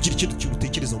gusa, kugira ikindi kintu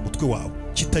utekereza mu mutwe wawe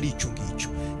kitari icyo ngicyo.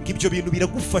 Ibyo bintu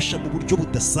biragufasha mu buryo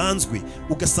budasanzwe,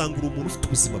 ugasanga uri umuntu ufite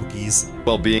ubuzima bwiza.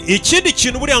 Ikindi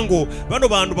kintu buriya ngo bano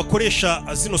bantu bakoresha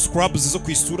zino scrubs zo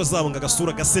kwisura zabo ngo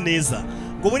agasura gase neza,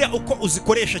 ngo buriya uko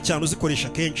uzikoresha cyane uzikoresha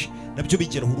kenshi nabyo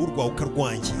bigera uruhu rwawe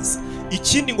ukarwangiza.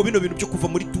 Ikindi ngo bino bintu byo kuva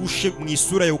muri dushe mu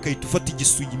isura yawe ukahita ufata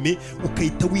igisuyime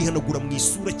ukahita wihanagura mu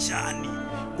isura cyane,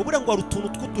 ngo buriya ngo hari utuntu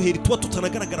tw'uduheri tuba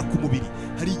tutanagaragara ku mubiri.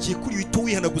 Hari igihe kuri uhita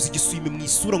wihanaguza igisuyime mu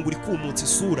isura ngo uri kumunsi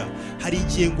isura, hari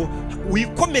igihe ngo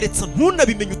wikomeretsa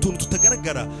ntunabimenye utuntu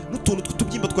tutagaragara, n'utuntu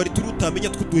tw'utubyimba twari turi utamenya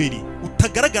tw'uduheri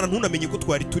utagaragara ntunamenye ko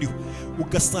twari turiho,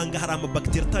 ugasanga hari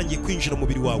amabakiteri atangiye kwinjira mu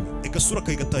mubiri wawe, agasura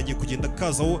kawe gatangiye kugenda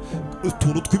kazaho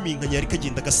utuntu tw'iminkanyari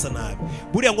kagenda gasa nabi.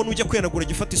 Buriya ngo nujya kwihanagura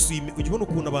jya ufata isuyime, ujya ubona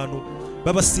ukuntu abantu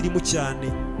babasirimu cyane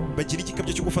bagira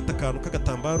igikabyo cyo gufata akantu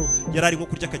k'agatambaro yarari nko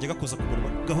kurya akajya gakoza ku munwa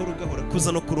gahoro gahoro,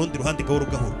 koza no ku rundi ruhande gahoro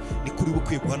gahoro. Ni kuri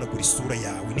ukwiye guhanagura isura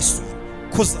yawe n'isuyime,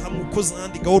 koza hamwe ukoza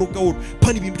ahandi gahoro gahoro,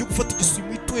 pana ibintu byo gufata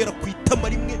igisuyime witwera ku itama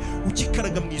rimwe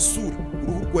ugikaraga mu isura.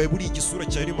 Uruhu rwawe buri igisura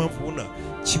cyawe, niyo mpamvu ubona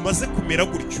kimaze kumera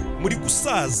gutyo. Muri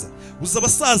gusaza uza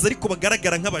abasaza ariko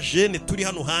bagaragara nk'abajene turi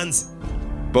hano hanze.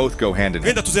 Both go hand in hand.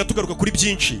 Wenda tuzaya tugaruka kuri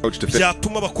byinshi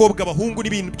byatuma abakobwa abahungu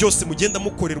n'ibintu byose mugenda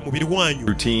mukorera umubiri wanyu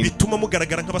bituma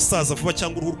mugaragara nk'abasaza vuba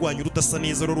cyangwa uruhu rwanyu rudasa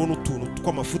neza rero n'utuntu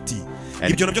tw'amafuti.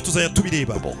 Ibyo nabyo tuzaya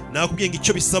tubireba. Nakubwiye ngo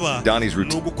icyo bisaba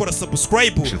ni ugukora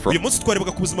subscribe. Uyu munsi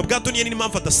twarebaga ku buzima bwa Donnie Yen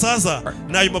n'impamvu adasaza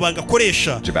n'ayo mabanga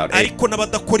akoresha, ariko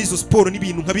n'abadakora izo siporo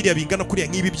n'ibintu nka biriya bingana kuriya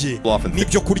nk'ibi bye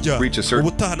n'ibyo kurya.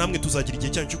 Ubutaha namwe tuzagira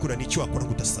igihe cyanyu cyo kurana n'icyo wakora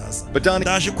kudasaza.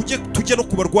 Ndaje tujya no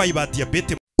ku barwayi ba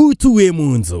diabete. Utuye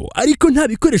mu nzu ariko nta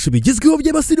bikoresho bigezweho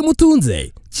by'abasirimu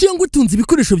utunze, cyangwa utunze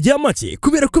ibikoresho bya make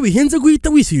kubera ko bihenze guhita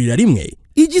wishyurira rimwe?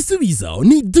 Igisubizo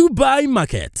ni Dubai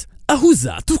Market, aho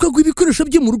uza tukaguha ibikoresho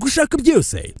byo mu rugo ushaka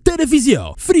byose: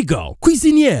 televiziyo, frigo,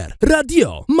 cuisinière,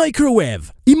 radio,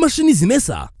 microwave, imashini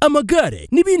zimesa, amagare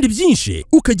n'ibindi byinshi,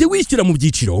 ukajya wishyura mu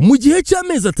byiciro mu gihe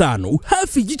cy'amezi 5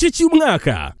 hafi igice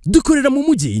cy'umwaka. Dukorera mu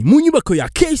mujyi mu nyubako ya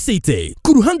KCT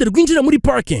ku ruhande rwinjira muri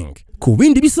parking. Ku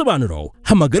bindi bisobanuro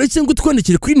hamagara cyangwa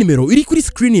utwandikire kuri nimero iri kuri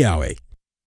screen yawe.